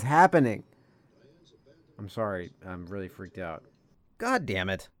 What is happening? I'm sorry. I'm really freaked out. God damn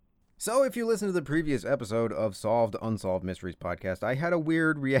it. So if you listen to the previous episode of Solved Unsolved Mysteries podcast, I had a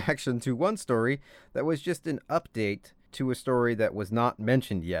weird reaction to one story that was just an update to a story that was not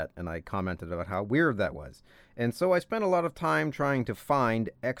mentioned yet, and I commented about how weird that was. And so I spent a lot of time trying to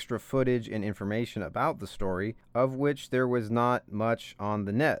find extra footage and information about the story, of which there was not much on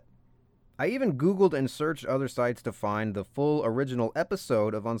the net. I even Googled and searched other sites to find the full original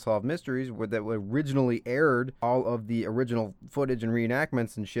episode of Unsolved Mysteries that originally aired all of the original footage and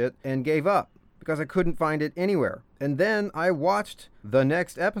reenactments and shit, and gave up because I couldn't find it anywhere. And then I watched the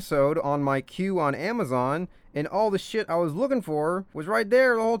next episode on my queue on Amazon, and all the shit I was looking for was right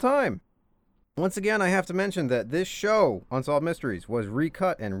there the whole time. Once again, I have to mention that this show, Unsolved Mysteries, was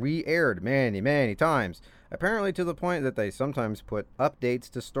recut and re-aired many, many times. Apparently to the point that they sometimes put updates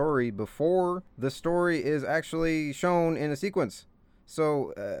to story before the story is actually shown in a sequence.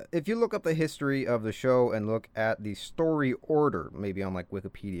 So if you look up the history of the show and look at the story order, maybe on like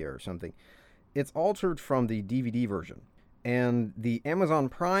Wikipedia or something, it's altered from the DVD version. And the Amazon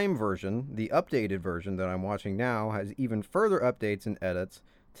Prime version, the updated version that I'm watching now, has even further updates and edits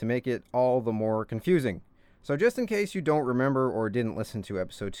to make it all the more confusing. So just in case you don't remember or didn't listen to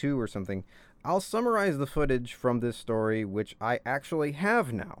episode 2 or something, I'll summarize the footage from this story, which I actually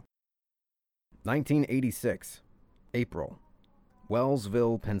have now. 1986, April.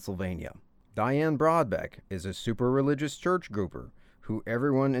 Wellsville, Pennsylvania. Diane Broadbeck is a super religious church grouper who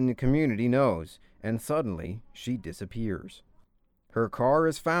everyone in the community knows, and suddenly she disappears. Her car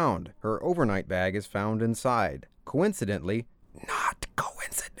is found. Her overnight bag is found inside. Coincidentally, not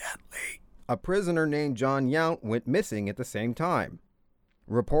coincidentally, a prisoner named John Yount went missing at the same time.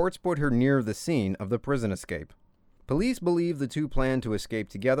 Reports put her near the scene of the prison escape. Police believe the two planned to escape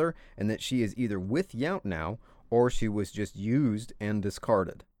together and that she is either with Yount now or she was just used and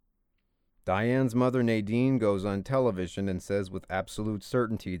discarded. Diane's mother, Nadine, goes on television and says with absolute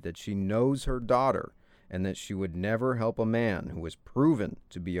certainty that she knows her daughter and that she would never help a man who was proven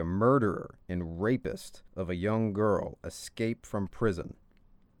to be a murderer and rapist of a young girl escape from prison.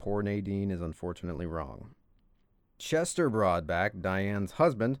 Poor Nadine is unfortunately wrong. Chester Broadbeck, Diane's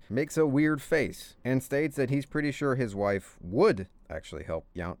husband, makes a weird face and states that he's pretty sure his wife would actually help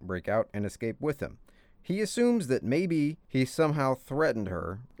Yount break out and escape with him. He assumes that maybe he somehow threatened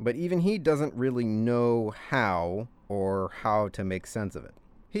her, but even he doesn't really know how or how to make sense of it.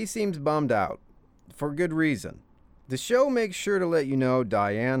 He seems bummed out, for good reason. The show makes sure to let you know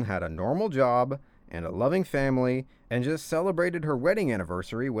Diane had a normal job and a loving family and just celebrated her wedding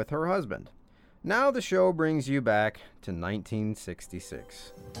anniversary with her husband. Now the show brings you back to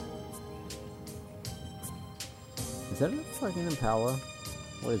 1966. Is that a fucking Impala?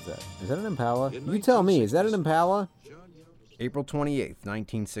 What is that? Is that an Impala? You tell me, is that an Impala? April 28th,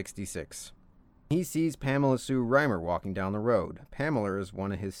 1966. He sees Pamela Sue Reimer walking down the road. Pamela is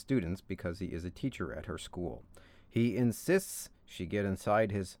one of his students because he is a teacher at her school. He insists she get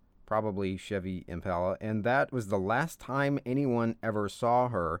inside his probably Chevy Impala, and that was the last time anyone ever saw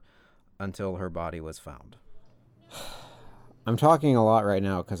her until her body was found. I'm talking a lot right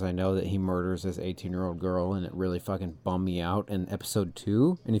now because I know that he murders this 18-year-old girl, and it really fucking bummed me out in episode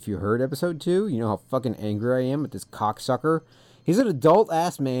 2. And if you heard episode 2, you know how fucking angry I am at this cocksucker. He's an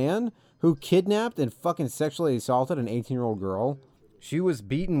adult-ass man who kidnapped and fucking sexually assaulted an 18-year-old girl. She was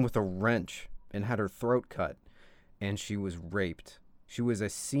beaten with a wrench and had her throat cut, and she was raped. She was a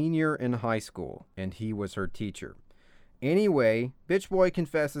senior in high school, and he was her teacher. Anyway, Bitch Boy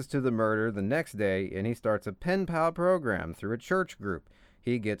confesses to the murder the next day, and he starts a pen pal program through a church group.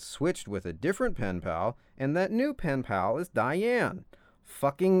 He gets switched with a different pen pal, and that new pen pal is Diane.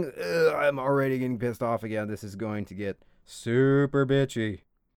 Fucking, I'm already getting pissed off again. This is going to get super bitchy.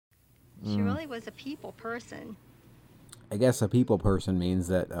 She really was a people person. I guess a people person means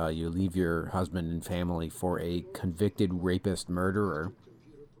that you leave your husband and family for a convicted rapist murderer.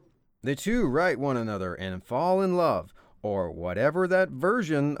 The two write one another and fall in love, or whatever that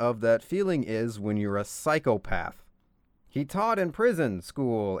version of that feeling is when you're a psychopath. He taught in prison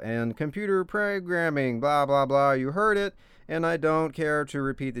school and computer programming, blah, blah, blah. You heard it, and I don't care to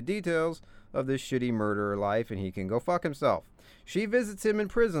repeat the details of this shitty murderer life, and he can go fuck himself. She visits him in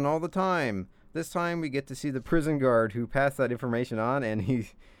prison all the time. This time we get to see the prison guard who passed that information on, and he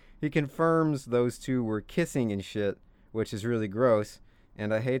confirms those two were kissing and shit, which is really gross,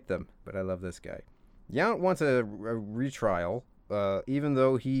 and I hate them, but I love this guy. Yount wants a retrial, even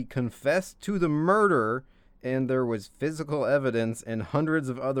though he confessed to the murder, and there was physical evidence and hundreds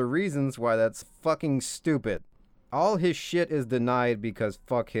of other reasons why that's fucking stupid. All his shit is denied because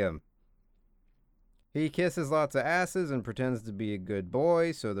fuck him. He kisses lots of asses and pretends to be a good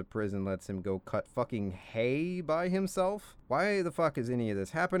boy, so the prison lets him go cut fucking hay by himself. Why the fuck is any of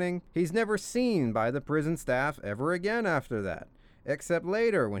this happening? He's never seen by the prison staff ever again after that, except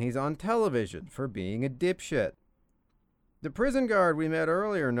later when he's on television for being a dipshit. The prison guard we met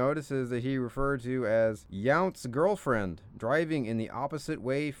earlier notices that he referred to as Yount's girlfriend, driving in the opposite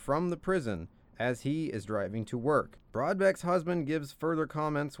way from the prison as he is driving to work. Broadbeck's husband gives further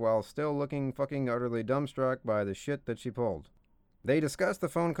comments while still looking fucking utterly dumbstruck by the shit that she pulled. They discuss the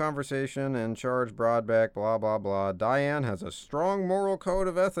phone conversation and charge Broadbeck, blah, blah, blah. Diane has a strong moral code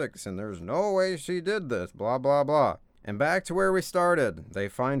of ethics, and there's no way she did this, blah, blah, blah. And back to where we started. They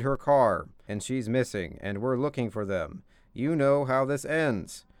find her car, and she's missing, and we're looking for them. You know how this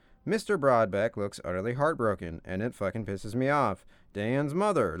ends. Mr. Broadbeck looks utterly heartbroken, and it fucking pisses me off. Diane's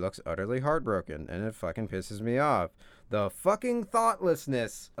mother looks utterly heartbroken, and it fucking pisses me off. The fucking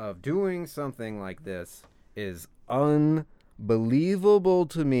thoughtlessness of doing something like this is unbelievable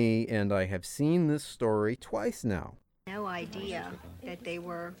to me, and I have seen this story twice now. No idea that they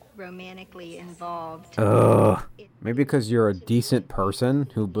were romantically involved. Ugh. Maybe because you're a decent person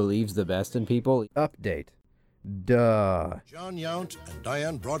who believes the best in people. Update. Duh. John Yount and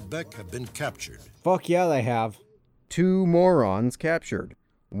Diane Broadbeck have been captured. Fuck yeah, they have. 2 morons captured.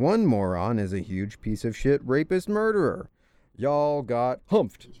 One moron is a huge piece of shit rapist murderer. Y'all got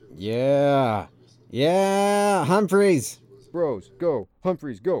humped. Yeah. Yeah, Humphreys. bros, go.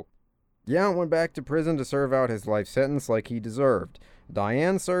 Humphreys, go. Yount went back to prison to serve out his life sentence like he deserved.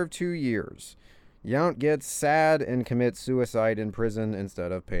 Diane served 2 years. Yount gets sad and commits suicide in prison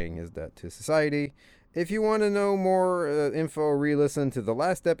instead of paying his debt to society. If you want to know more info, re-listen to the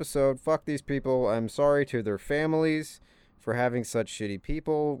last episode. Fuck these people. I'm sorry to their families for having such shitty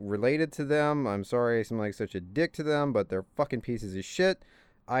people related to them. I'm sorry I seem like such a dick to them, but they're fucking pieces of shit.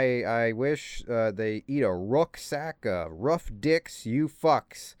 I wish they eat a rucksack of rough dicks, you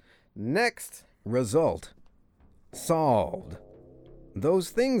fucks. Next result. Solved.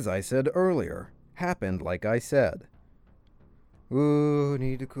 Those things I said earlier happened like I said. Ooh,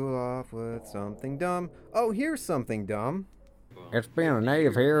 need to cool off with something dumb. Oh, here's something dumb. It's been a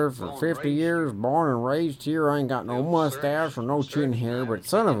native here for 50 years, born and raised here. I ain't got no mustache or no chin hair, but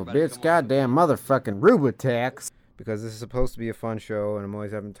son of a bitch, goddamn motherfucking Rubatex. Because this is supposed to be a fun show, and I'm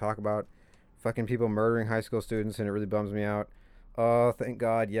always having to talk about fucking people murdering high school students, and it really bums me out. Oh, thank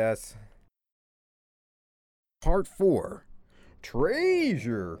God, yes. Part 4.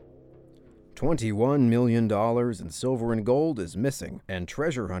 Treasure. $21 million in silver and gold is missing, and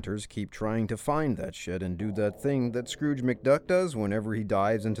treasure hunters keep trying to find that shit and do that thing that Scrooge McDuck does whenever he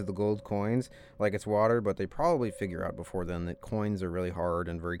dives into the gold coins like it's water, but they probably figure out before then that coins are really hard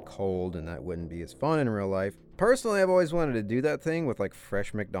and very cold, and that wouldn't be as fun in real life. Personally, I've always wanted to do that thing with like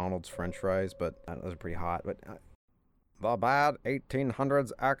fresh McDonald's french fries, but those are pretty hot. But The Bad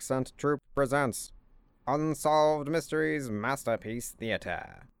 1800s Accent Troupe presents Unsolved Mysteries Masterpiece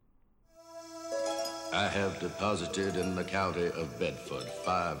Theater. I have deposited in the county of Bedford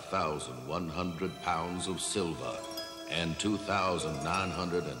 5,100 pounds of silver and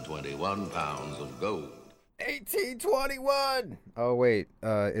 2,921 pounds of gold. 1821! Oh, wait.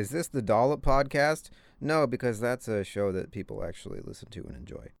 Is this the Dollop podcast? No, because that's a show that people actually listen to and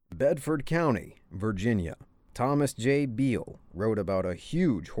enjoy. Bedford County, Virginia. Thomas J. Beale wrote about a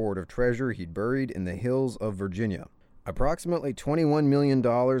huge hoard of treasure he'd buried in the hills of Virginia. Approximately $21 million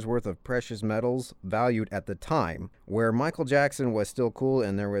worth of precious metals valued at the time, where Michael Jackson was still cool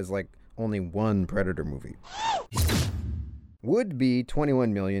and there was like only one Predator movie. Would-be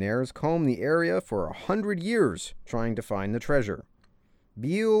 21 millionaires combed the area for 100 years trying to find the treasure.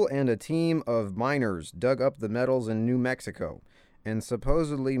 Beale and a team of miners dug up the metals in New Mexico and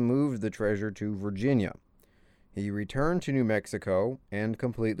supposedly moved the treasure to Virginia. He returned to New Mexico and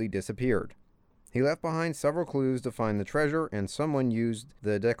completely disappeared. He left behind several clues to find the treasure, and someone used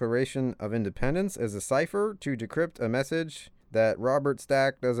the Declaration of Independence as a cipher to decrypt a message that Robert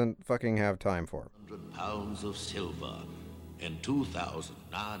Stack doesn't fucking have time for. 100 pounds of silver and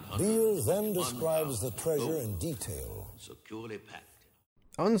 2,900. Beale then describes the treasure in detail. Securely packed.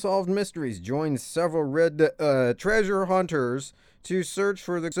 Unsolved Mysteries joins several red treasure hunters to search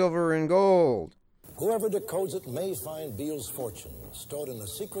for the silver and gold. Whoever decodes it may find Beale's fortune stored in a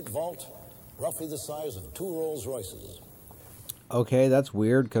secret vault roughly the size of 2 Rolls Royces. Okay, that's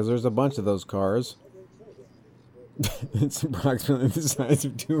weird, because there's a bunch of those cars. It's approximately the size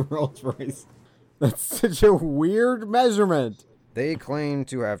of 2 Rolls Royces. That's such a weird measurement. They claim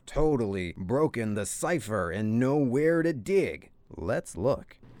to have totally broken the cipher and know where to dig. Let's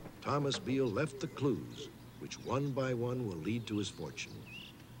look. Thomas Beale left the clues, which one by one will lead to his fortune.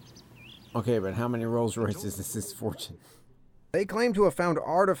 Okay, but how many Rolls Royces is his fortune? They claim to have found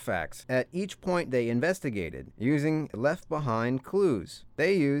artifacts at each point they investigated, using left-behind clues.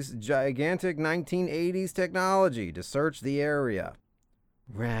 They used gigantic 1980s technology to search the area.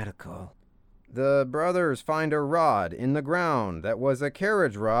 Radical. The brothers find a rod in the ground that was a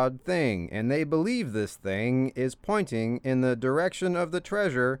carriage rod thing, and they believe this thing is pointing in the direction of the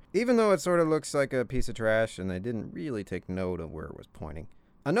treasure, even though it sort of looks like a piece of trash, and they didn't really take note of where it was pointing.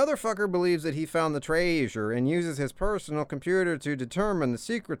 Another fucker believes that he found the treasure and uses his personal computer to determine the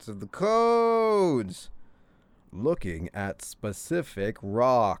secrets of the codes. Looking at specific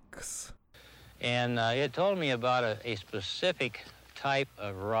rocks. And it told me about a specific type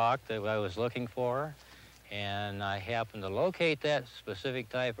of rock that I was looking for. And I happened to locate that specific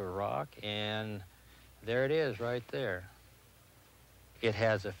type of rock, and there it is right there. It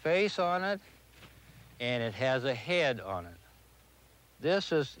has a face on it, and it has a head on it.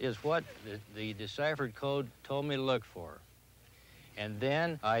 This is what the deciphered code told me to look for. And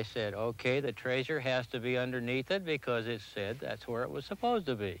then I said, okay, the treasure has to be underneath it because it said that's where it was supposed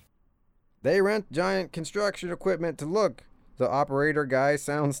to be. They rent giant construction equipment to look. The operator guy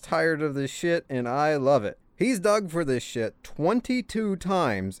sounds tired of this shit, and I love it. He's dug for this shit 22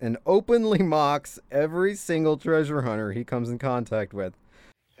 times and openly mocks every single treasure hunter he comes in contact with.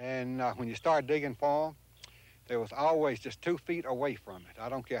 And when you start digging for them, It was always just 2 feet away from it. I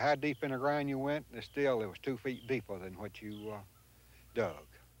don't care how deep in the ground you went, it was 2 feet deeper than what you dug.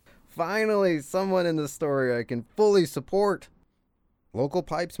 Finally, someone in the story I can fully support. Local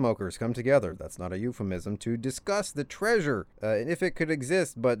pipe smokers come together, that's not a euphemism, to discuss the treasure, and if it could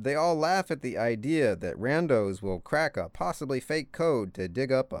exist, but they all laugh at the idea that randos will crack a possibly fake code to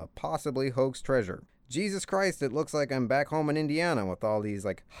dig up a possibly hoax treasure. Jesus Christ, it looks like I'm back home in Indiana with all these,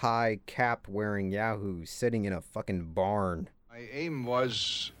 like, high cap-wearing yahoos sitting in a fucking barn. My aim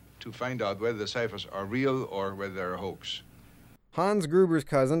was to find out whether the ciphers are real or whether they're a hoax. Hans Gruber's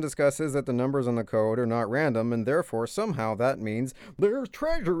cousin discusses that the numbers on the code are not random, and therefore somehow that means there's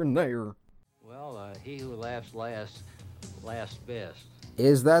treasure in there. Well, he who laughs last, laughs best.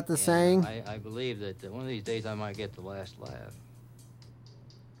 Is that the And saying? I believe that one of these days I might get the last laugh.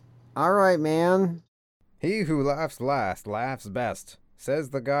 All right, man. He who laughs last laughs best,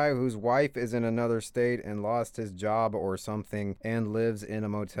 says the guy whose wife is in another state and lost his job or something and lives in a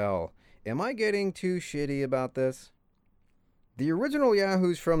motel. Am I getting too shitty about this? The original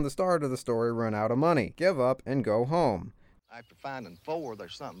yahoos from the start of the story run out of money, give up, and go home. After finding 4,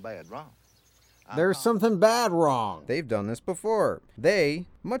 there's something bad wrong. There's something bad wrong. They've done this before. They,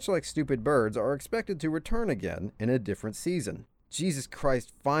 much like stupid birds, are expected to return again in a different season. Jesus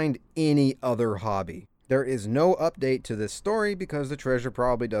Christ, find any other hobby. There is no update to this story because the treasure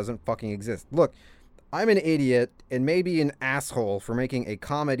probably doesn't fucking exist. Look, I'm an idiot and maybe an asshole for making a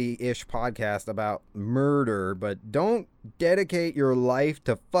comedy-ish podcast about murder, but don't dedicate your life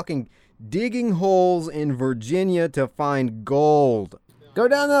to fucking digging holes in Virginia to find gold. Go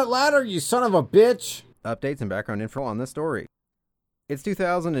down that ladder, you son of a bitch! Updates and background info on this story. It's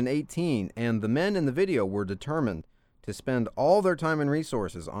 2018, and the men in the video were determined to spend all their time and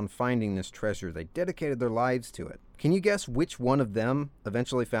resources on finding this treasure. They dedicated their lives to it. Can you guess which one of them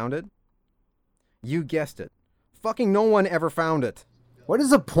eventually found it? You guessed it. Fucking no one ever found it. What is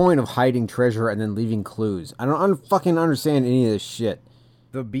the point of hiding treasure and then leaving clues? I don't fucking understand any of this shit.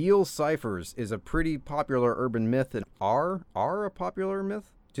 The Beale ciphers is a pretty popular urban myth and are a popular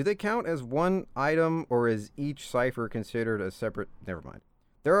myth? Do they count as one item or is each cipher considered a separate? Never mind.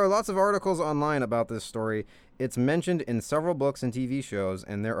 There are lots of articles online about this story. It's mentioned in several books and TV shows,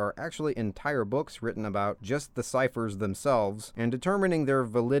 and there are actually entire books written about just the ciphers themselves and determining their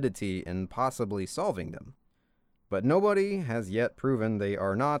validity and possibly solving them. But nobody has yet proven they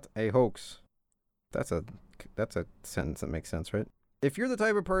are not a hoax. That's a sentence that makes sense, right? If you're the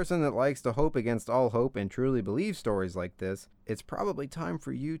type of person that likes to hope against all hope and truly believes stories like this, it's probably time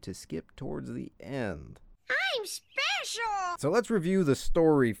for you to skip towards the end. I'm special! So let's review the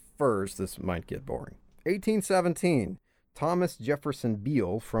story first. This might get boring. 1817. Thomas Jefferson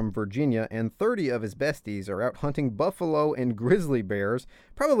Beale from Virginia and 30 of his besties are out hunting buffalo and grizzly bears,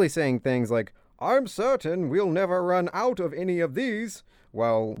 probably saying things like, "I'm certain we'll never run out of any of these,"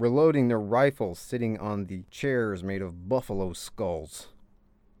 while reloading their rifles sitting on the chairs made of buffalo skulls.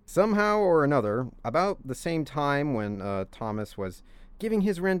 Somehow or another, about the same time when Thomas was giving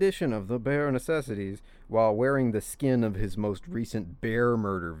his rendition of the bare necessities while wearing the skin of his most recent bear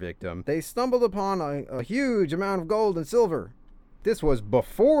murder victim, they stumbled upon a huge amount of gold and silver. This was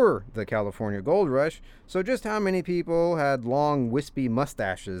before the California gold rush, so just how many people had long wispy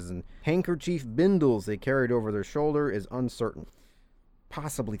mustaches and handkerchief bindles they carried over their shoulder is uncertain.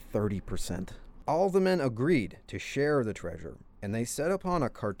 Possibly 30%. All the men agreed to share the treasure, and they set upon a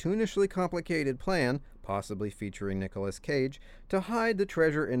cartoonishly complicated plan, possibly featuring Nicolas Cage, to hide the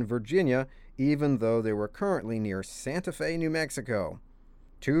treasure in Virginia, even though they were currently near Santa Fe, New Mexico.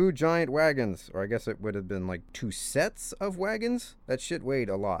 2 giant wagons, or I guess it would have been like 2 sets of wagons? That shit weighed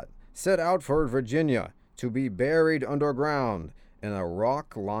a lot. Set out for Virginia to be buried underground in a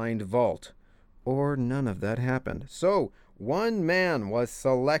rock-lined vault. Or none of that happened. So, one man was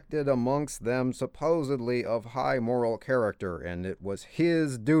selected amongst them supposedly of high moral character, and it was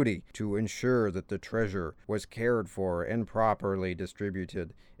his duty to ensure that the treasure was cared for and properly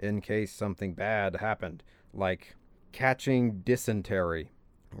distributed in case something bad happened, like catching dysentery.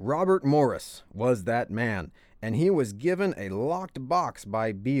 Robert Morris was that man, and he was given a locked box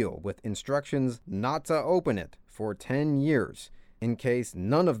by Beale with instructions not to open it for 10 years in case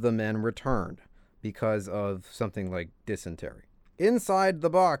none of the men returned because of something like dysentery. Inside the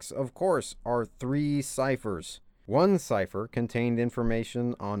box, of course, are 3 ciphers. One cipher contained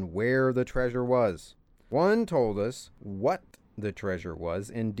information on where the treasure was. One told us what the treasure was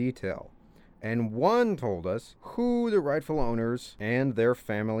in detail. And one told us who the rightful owners and their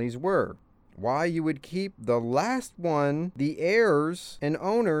families were. Why you would keep the last one, the heirs and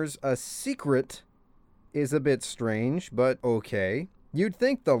owners, a secret is a bit strange, but okay. You'd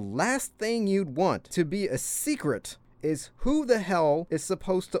think the last thing you'd want to be a secret is who the hell is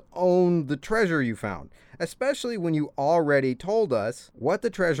supposed to own the treasure you found, especially when you already told us what the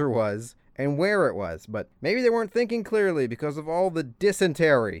treasure was and where it was, but maybe they weren't thinking clearly because of all the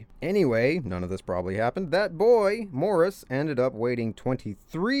dysentery. Anyway, none of this probably happened. That boy, Morris, ended up waiting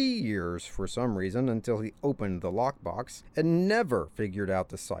 23 years for some reason until he opened the lockbox and never figured out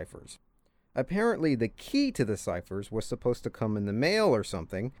the ciphers. Apparently, the key to the ciphers was supposed to come in the mail or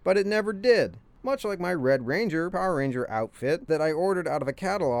something, but it never did. Much like my Red Ranger Power Ranger outfit that I ordered out of a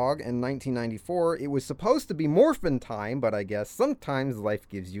catalog in 1994, it was supposed to be Morphin time, but I guess sometimes life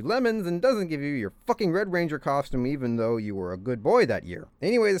gives you lemons and doesn't give you your fucking Red Ranger costume even though you were a good boy that year.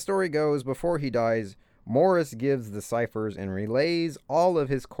 Anyway, the story goes, before he dies, Morris gives the ciphers and relays all of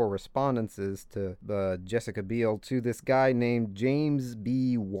his correspondences to Jessica Biel to this guy named James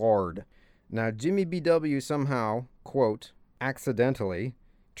B. Ward. Now, Jimmy B.W. somehow, quote, accidentally,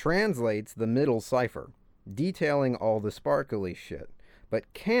 translates the middle cipher, detailing all the sparkly shit,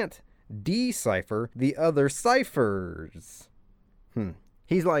 but can't decipher the other ciphers.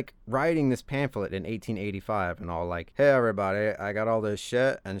 He's like writing this pamphlet in 1885 and all like, hey everybody, I got all this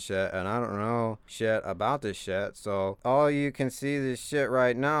shit, and I don't know shit about this shit, so all you can see this shit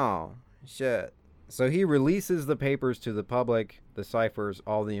right now. Shit. So he releases the papers to the public, the ciphers,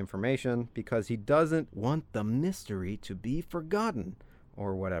 all the information, because he doesn't want the mystery to be forgotten.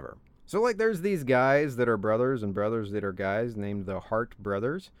 Or whatever. So like there's these guys that are brothers and brothers that are guys named the Hart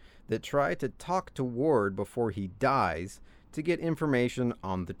brothers that try to talk to Ward before he dies to get information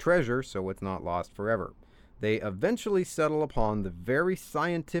on the treasure so it's not lost forever. They eventually settle upon the very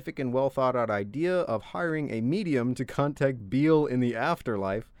scientific and well thought out idea of hiring a medium to contact Biel in the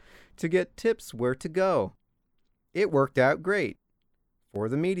afterlife to get tips where to go. It worked out great for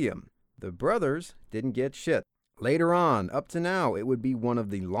the medium. The brothers didn't get shit. Later on, up to now, it would be one of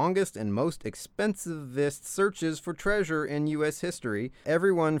the longest and most expensivest searches for treasure in U.S. history.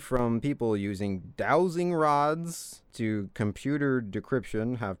 Everyone from people using dowsing rods to computer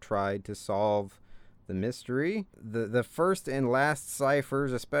decryption have tried to solve the mystery. The first and last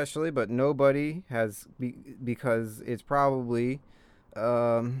ciphers especially, but nobody has, because it's probably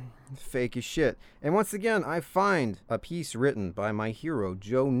fake as shit. And once again, I find a piece written by my hero,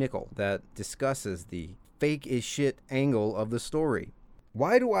 Joe Nickel, that discusses the fake as shit angle of the story.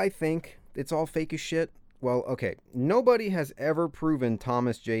 Why do I think it's all fake as shit? Well, okay, nobody has ever proven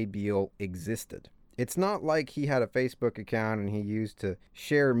Thomas J. Biel existed. It's not like he had a Facebook account and he used to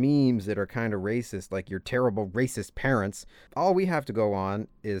share memes that are kind of racist, like your terrible racist parents. All we have to go on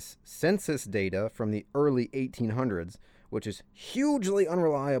is census data from the early 1800s, which is hugely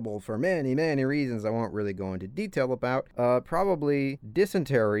unreliable for many, many reasons I won't really go into detail about. Probably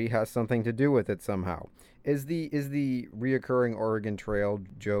dysentery has something to do with it somehow. Is the reoccurring Oregon Trail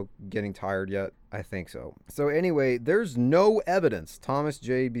joke getting tired yet? I think so. So anyway, there's no evidence Thomas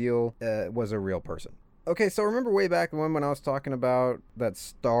J. Biel was a real person. Okay, so remember way back when I was talking about that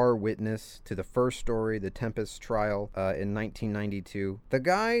star witness to the first story, the Tempest trial in 1992? The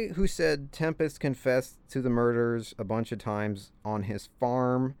guy who said Tempest confessed to the murders a bunch of times on his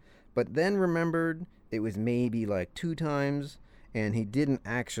farm, but then remembered it was maybe like 2 times, and he didn't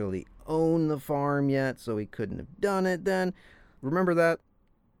actually own the farm yet, so he couldn't have done it then. Remember that?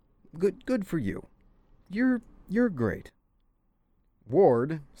 Good for you. You're great.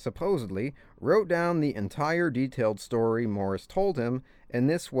 Ward, supposedly, wrote down the entire detailed story Morris told him, and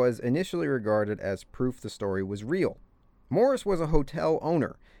this was initially regarded as proof the story was real. Morris was a hotel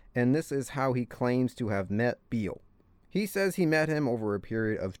owner, and this is how he claims to have met Biel. He says he met him over a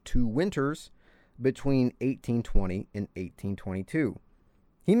period of 2 winters between 1820 and 1822.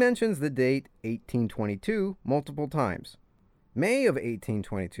 He mentions the date 1822 multiple times. May of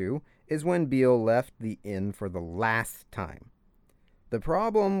 1822 is when Biel left the inn for the last time. The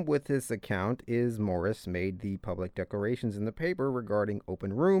problem with this account is Morris made the public declarations in the paper regarding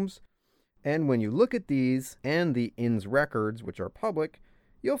open rooms, and when you look at these and the inn's records, which are public,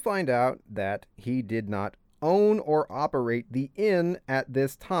 you'll find out that he did not own or operate the inn at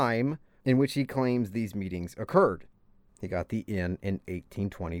this time in which he claims these meetings occurred. He got the inn in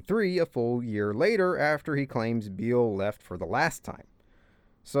 1823, a full year later after he claims Biel left for the last time.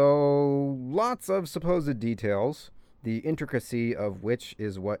 So, lots of supposed details, the intricacy of which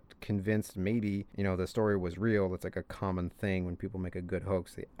is what convinced maybe, the story was real. That's like a common thing when people make a good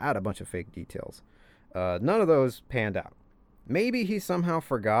hoax. They add a bunch of fake details. None of those panned out. Maybe he somehow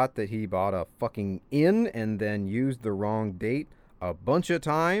forgot that he bought a fucking inn and then used the wrong date a bunch of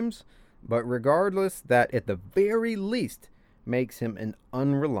times. But regardless, that at the very least makes him an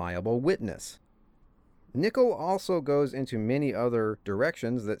unreliable witness. Nickel also goes into many other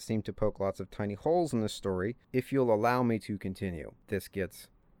directions that seem to poke lots of tiny holes in the story. If you'll allow me to continue, this gets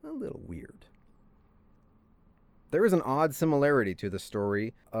a little weird. There is an odd similarity to the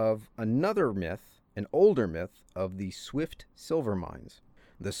story of another myth, an older myth, of the Swift silver mines.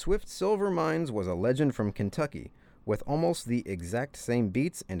 The Swift silver mines was a legend from Kentucky with almost the exact same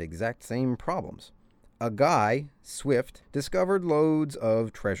beats and exact same problems. A guy, Swift, discovered loads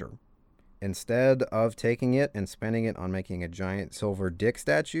of treasure. Instead of taking it and spending it on making a giant silver dick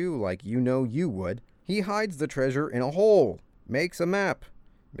statue like you know you would, he hides the treasure in a hole, makes a map,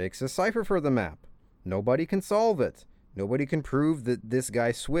 makes a cipher for the map. Nobody can solve it. Nobody can prove that this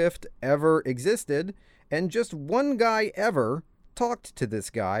guy Swift ever existed, and just one guy ever talked to this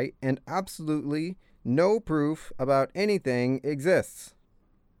guy, and absolutely no proof about anything exists.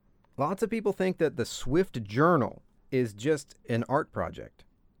 Lots of people think that the Swift Journal is just an art project.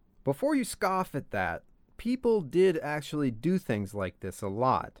 Before you scoff at that, people did actually do things like this a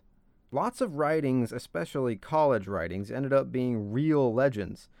lot. Lots of writings, especially college writings, ended up being real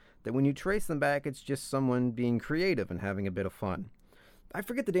legends, that when you trace them back, it's just someone being creative and having a bit of fun. I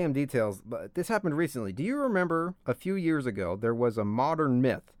forget the damn details, but this happened recently. Do you remember a few years ago there was a modern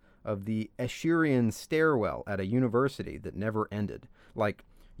myth of the Escherian stairwell at a university that never ended? Like,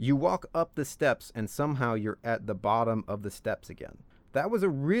 you walk up the steps and somehow you're at the bottom of the steps again. That was a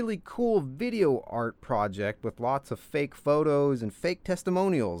really cool video art project with lots of fake photos and fake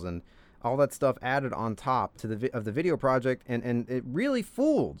testimonials and all that stuff added on top to the video project, and it really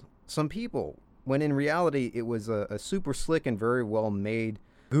fooled some people, when in reality it was a super slick and very well made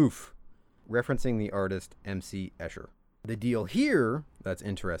goof, referencing the artist M.C. Escher. The deal here that's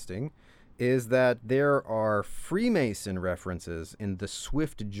interesting is that there are Freemason references in the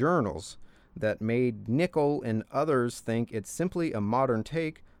Swift journals that made Nickel and others think it's simply a modern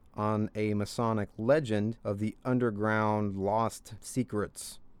take on a Masonic legend of the underground lost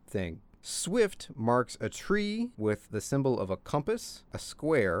secrets thing. Swift marks a tree with the symbol of a compass, a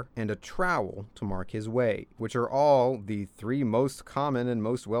square, and a trowel to mark his way, which are all the three most common and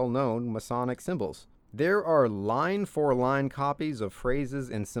most well-known Masonic symbols. There are line-for-line copies of phrases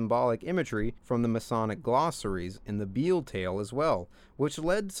and symbolic imagery from the Masonic glossaries in the Beale tale as well, which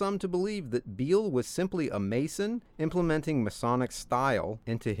led some to believe that Beale was simply a Mason implementing Masonic style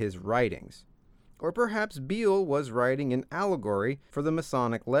into his writings. Or perhaps Beale was writing an allegory for the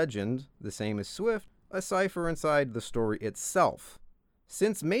Masonic legend, the same as Swift, a cipher inside the story itself.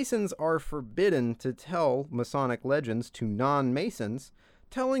 Since Masons are forbidden to tell Masonic legends to non-Masons,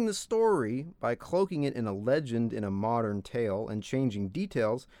 telling the story by cloaking it in a legend in a modern tale and changing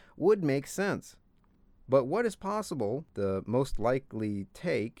details would make sense. But what is possible, the most likely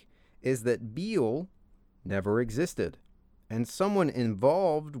take, is that Beale never existed, and someone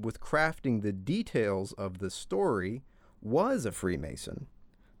involved with crafting the details of the story was a Freemason.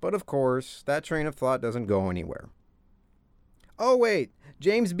 But of course, that train of thought doesn't go anywhere. Oh wait,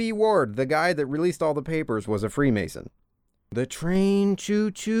 James B. Ward, the guy that released all the papers, was a Freemason. The train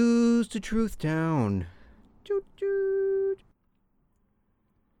choo-choos to Truth Town. Choo-choo.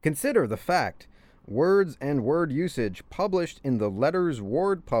 Consider the fact, words and word usage published in the letters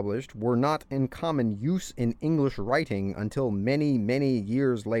Ward published were not in common use in English writing until many, many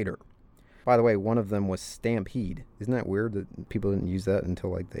years later. By the way, one of them was stampede. Isn't that weird that people didn't use that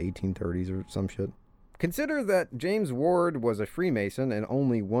until like the 1830s or some shit? Consider that James Ward was a Freemason and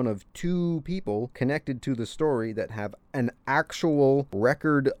only one of two people connected to the story that have an actual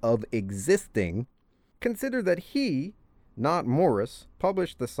record of existing. Consider that he, not Morris,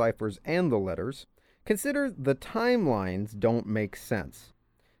 published the ciphers and the letters. Consider the timelines don't make sense.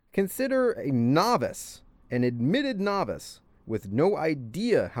 Consider a novice, an admitted novice, with no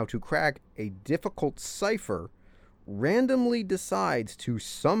idea how to crack a difficult cipher, randomly decides to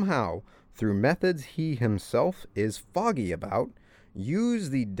somehow, through methods he himself is foggy about, use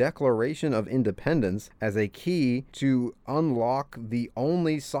the Declaration of Independence as a key to unlock the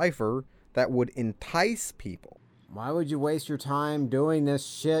only cipher that would entice people. Why would you waste your time doing this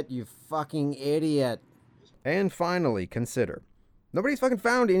shit, you fucking idiot? And finally, consider, nobody's fucking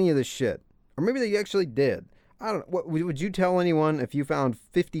found any of this shit. Or maybe they actually did. I don't know. What, would you tell anyone if you found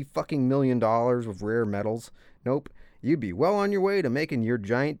 $50 fucking million of rare metals? Nope. You'd be well on your way to making your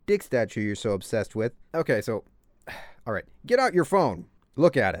giant dick statue you're so obsessed with. Okay, so, all right, get out your phone.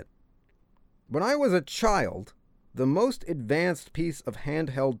 Look at it. When I was a child, the most advanced piece of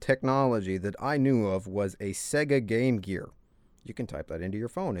handheld technology that I knew of was a Sega Game Gear. You can type that into your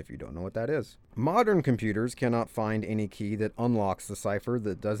phone if you don't know what that is. Modern computers cannot find any key that unlocks the cipher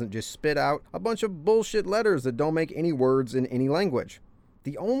that doesn't just spit out a bunch of bullshit letters that don't make any words in any language.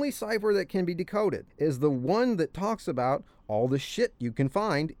 The only cipher that can be decoded is the one that talks about all the shit you can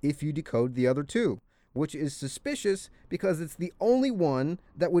find if you decode the other two, which is suspicious because it's the only one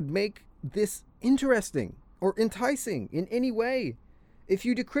that would make this interesting or enticing in any way. If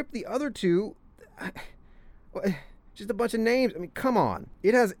you decrypt the other two, just a bunch of names. I mean, come on.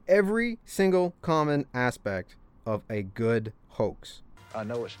 It has every single common aspect of a good hoax. I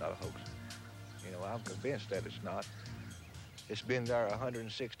know it's not a hoax. You know, I'm convinced that it's not. It's been there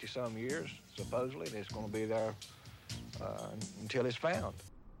 160 some years, supposedly, and it's going to be there until it's found.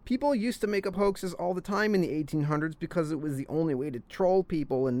 People used to make up hoaxes all the time in the 1800s because it was the only way to troll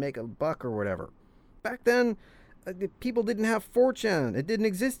people and make a buck or whatever. Back then, people didn't have 4chan. It didn't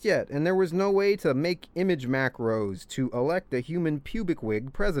exist yet, and there was no way to make image macros to elect a human pubic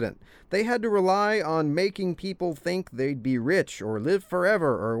wig president. They had to rely on making people think they'd be rich or live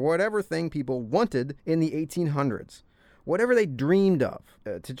forever or whatever thing people wanted in the 1800s. Whatever they dreamed of,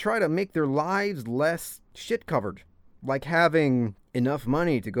 to try to make their lives less shit-covered, like having enough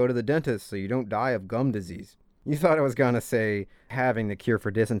money to go to the dentist so you don't die of gum disease. You thought I was gonna say having the cure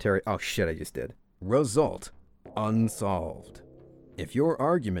for dysentery. Oh shit, I just did. Result: unsolved. If your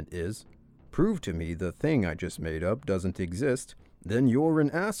argument is, prove to me the thing I just made up doesn't exist, then you're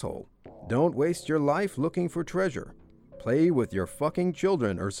an asshole. Don't waste your life looking for treasure. Play with your fucking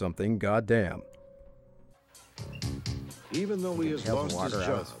children or something, goddamn. Even though he has lost his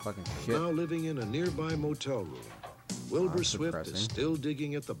job, now living in a nearby motel room, Wilbur Swift is still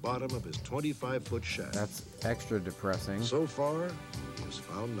digging at the bottom of his 25-foot shaft. That's extra depressing. So far, he has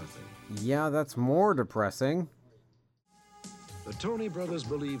found nothing. Yeah, that's more depressing. The Tony brothers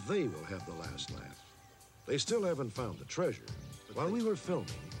believe they will have the last laugh. They still haven't found the treasure. While we were filming,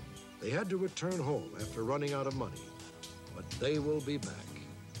 they had to return home after running out of money. But they will be back.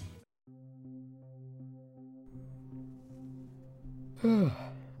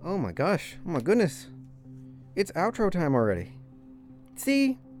 Oh my gosh. Oh my goodness. It's outro time already.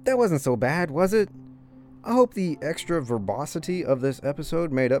 See? That wasn't so bad, was it? I hope the extra verbosity of this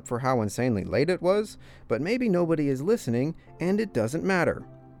episode made up for how insanely late it was, but maybe nobody is listening and it doesn't matter.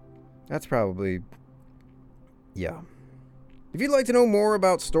 That's probably... yeah. If you'd like to know more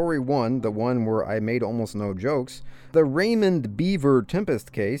about Story 1, the one where I made almost no jokes, the Raymond Beaver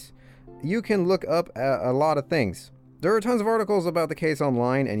Tempest case, you can look up a lot of things. There are tons of articles about the case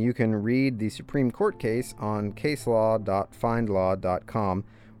online, and you can read the Supreme Court case on caselaw.findlaw.com,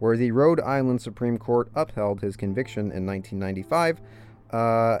 where the Rhode Island Supreme Court upheld his conviction in 1995,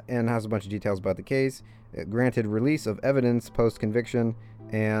 and has a bunch of details about the case. It granted release of evidence post-conviction,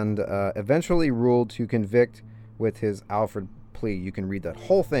 and eventually ruled to convict with his Alford plea. You can read that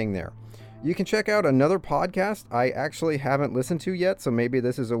whole thing there. You can check out another podcast I actually haven't listened to yet, so maybe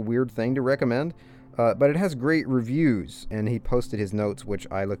this is a weird thing to recommend. But it has great reviews, and he posted his notes, which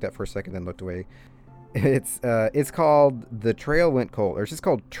I looked at for a second and looked away. It's called The Trail Went Cold, or it's just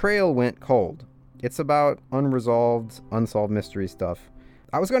called Trail Went Cold. It's about unsolved mystery stuff.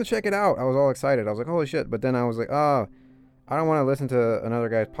 I was going to check it out. I was all excited. I was like, holy shit. But then I was like, oh, I don't want to listen to another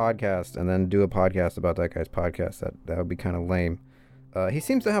guy's podcast and then do a podcast about that guy's podcast. That would be kind of lame. He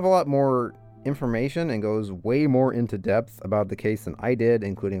seems to have a lot more information and goes way more into depth about the case than I did,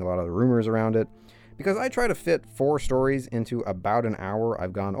 including a lot of the rumors around it. Because I try to fit 4 stories into about an hour.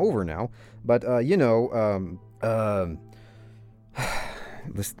 I've gone over now. But,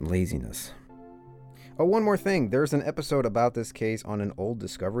 laziness. Oh, one more thing. There's an episode about this case on an old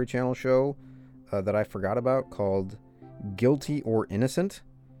Discovery Channel show that I forgot about called Guilty or Innocent.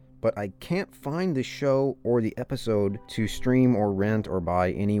 But I can't find the show or the episode to stream or rent or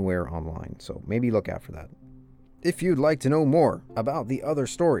buy anywhere online. So maybe look out for that. If you'd like to know more about the other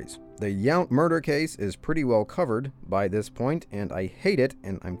stories, the Yount murder case is pretty well covered by this point, and I hate it,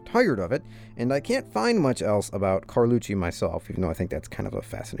 and I'm tired of it, and I can't find much else about Carlucci myself, even though I think that's kind of a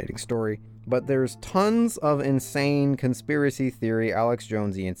fascinating story. But there's tons of insane conspiracy theory, Alex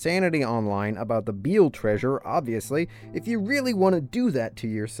Jonesy insanity online about the Beale treasure, obviously. If you really want to do that to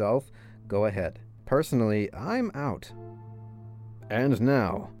yourself, go ahead. Personally, I'm out. And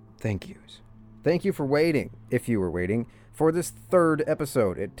now, thank yous. Thank you for waiting, if you were waiting, for this 3rd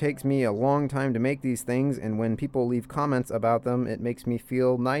episode. It takes me a long time to make these things, and when people leave comments about them, it makes me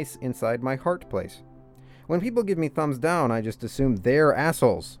feel nice inside my heart place. When people give me thumbs down, I just assume they're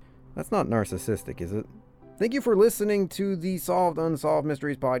assholes. That's not narcissistic, is it? Thank you for listening to the Solved Unsolved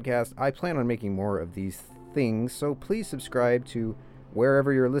Mysteries podcast. I plan on making more of these things, so please subscribe to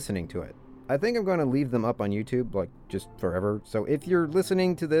wherever you're listening to it. I think I'm going to leave them up on YouTube, like, just forever. So if you're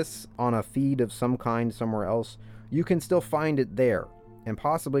listening to this on a feed of some kind somewhere else, you can still find it there, and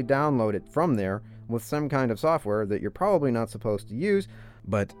possibly download it from there with some kind of software that you're probably not supposed to use.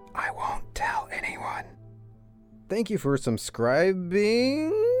 but I won't tell anyone. Thank you for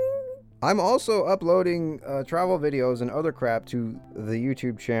subscribing. I'm also uploading travel videos and other crap to the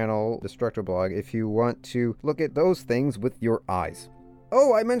YouTube channel, Destructoblog, if you want to look at those things with your eyes.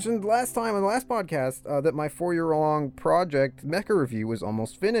 Oh, I mentioned last time on the last podcast that my 4-year-long project, Mecha Review, was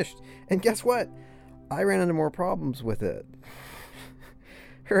almost finished. And guess what? I ran into more problems with it.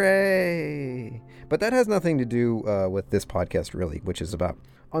 Hooray! But that has nothing to do with this podcast, really, which is about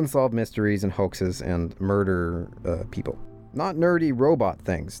unsolved mysteries and hoaxes and murder people. Not nerdy robot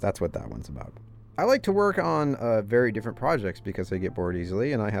things. That's what that one's about. I like to work on very different projects because I get bored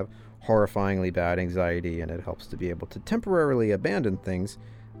easily and I have horrifyingly bad anxiety, and it helps to be able to temporarily abandon things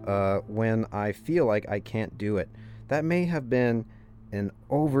when I feel like I can't do it. That may have been an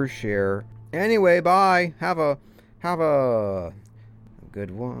overshare. Anyway, bye. Have a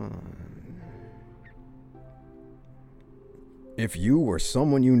good one. If you or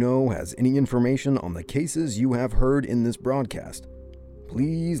someone you know has any information on the cases you have heard in this broadcast,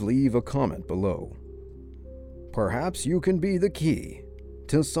 please leave a comment below. Perhaps you can be the key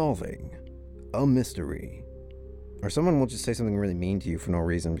to solving a mystery. Or someone will just say something really mean to you for no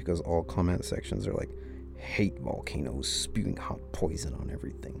reason because all comment sections are like hate volcanoes spewing hot poison on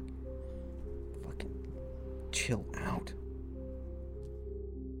everything. Fucking chill out.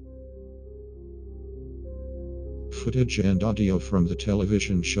 Footage and audio from the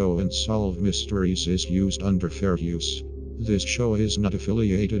television show Unsolved Mysteries is used under fair use. This show is not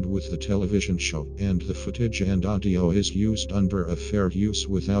affiliated with the television show, and the footage and audio is used under a fair use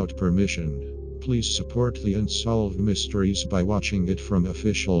without permission. Please support the Unsolved Mysteries by watching it from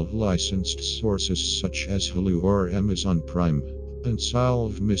official licensed sources such as Hulu or Amazon Prime.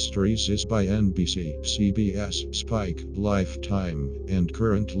 Unsolved Mysteries is by NBC, CBS, Spike, Lifetime, and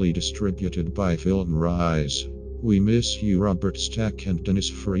currently distributed by Film Rise. We miss you, Robert Stack and Dennis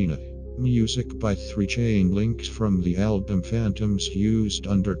Farina. Music by 3 Chain Links from the album Phantoms used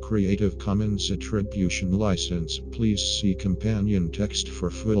under Creative Commons Attribution License. Please see companion text for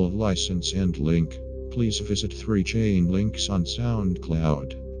full license and link. Please visit 3 Chain Links on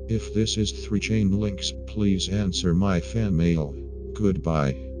SoundCloud. If this is 3 Chain Links, please answer my fan mail.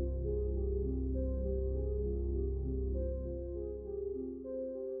 Goodbye.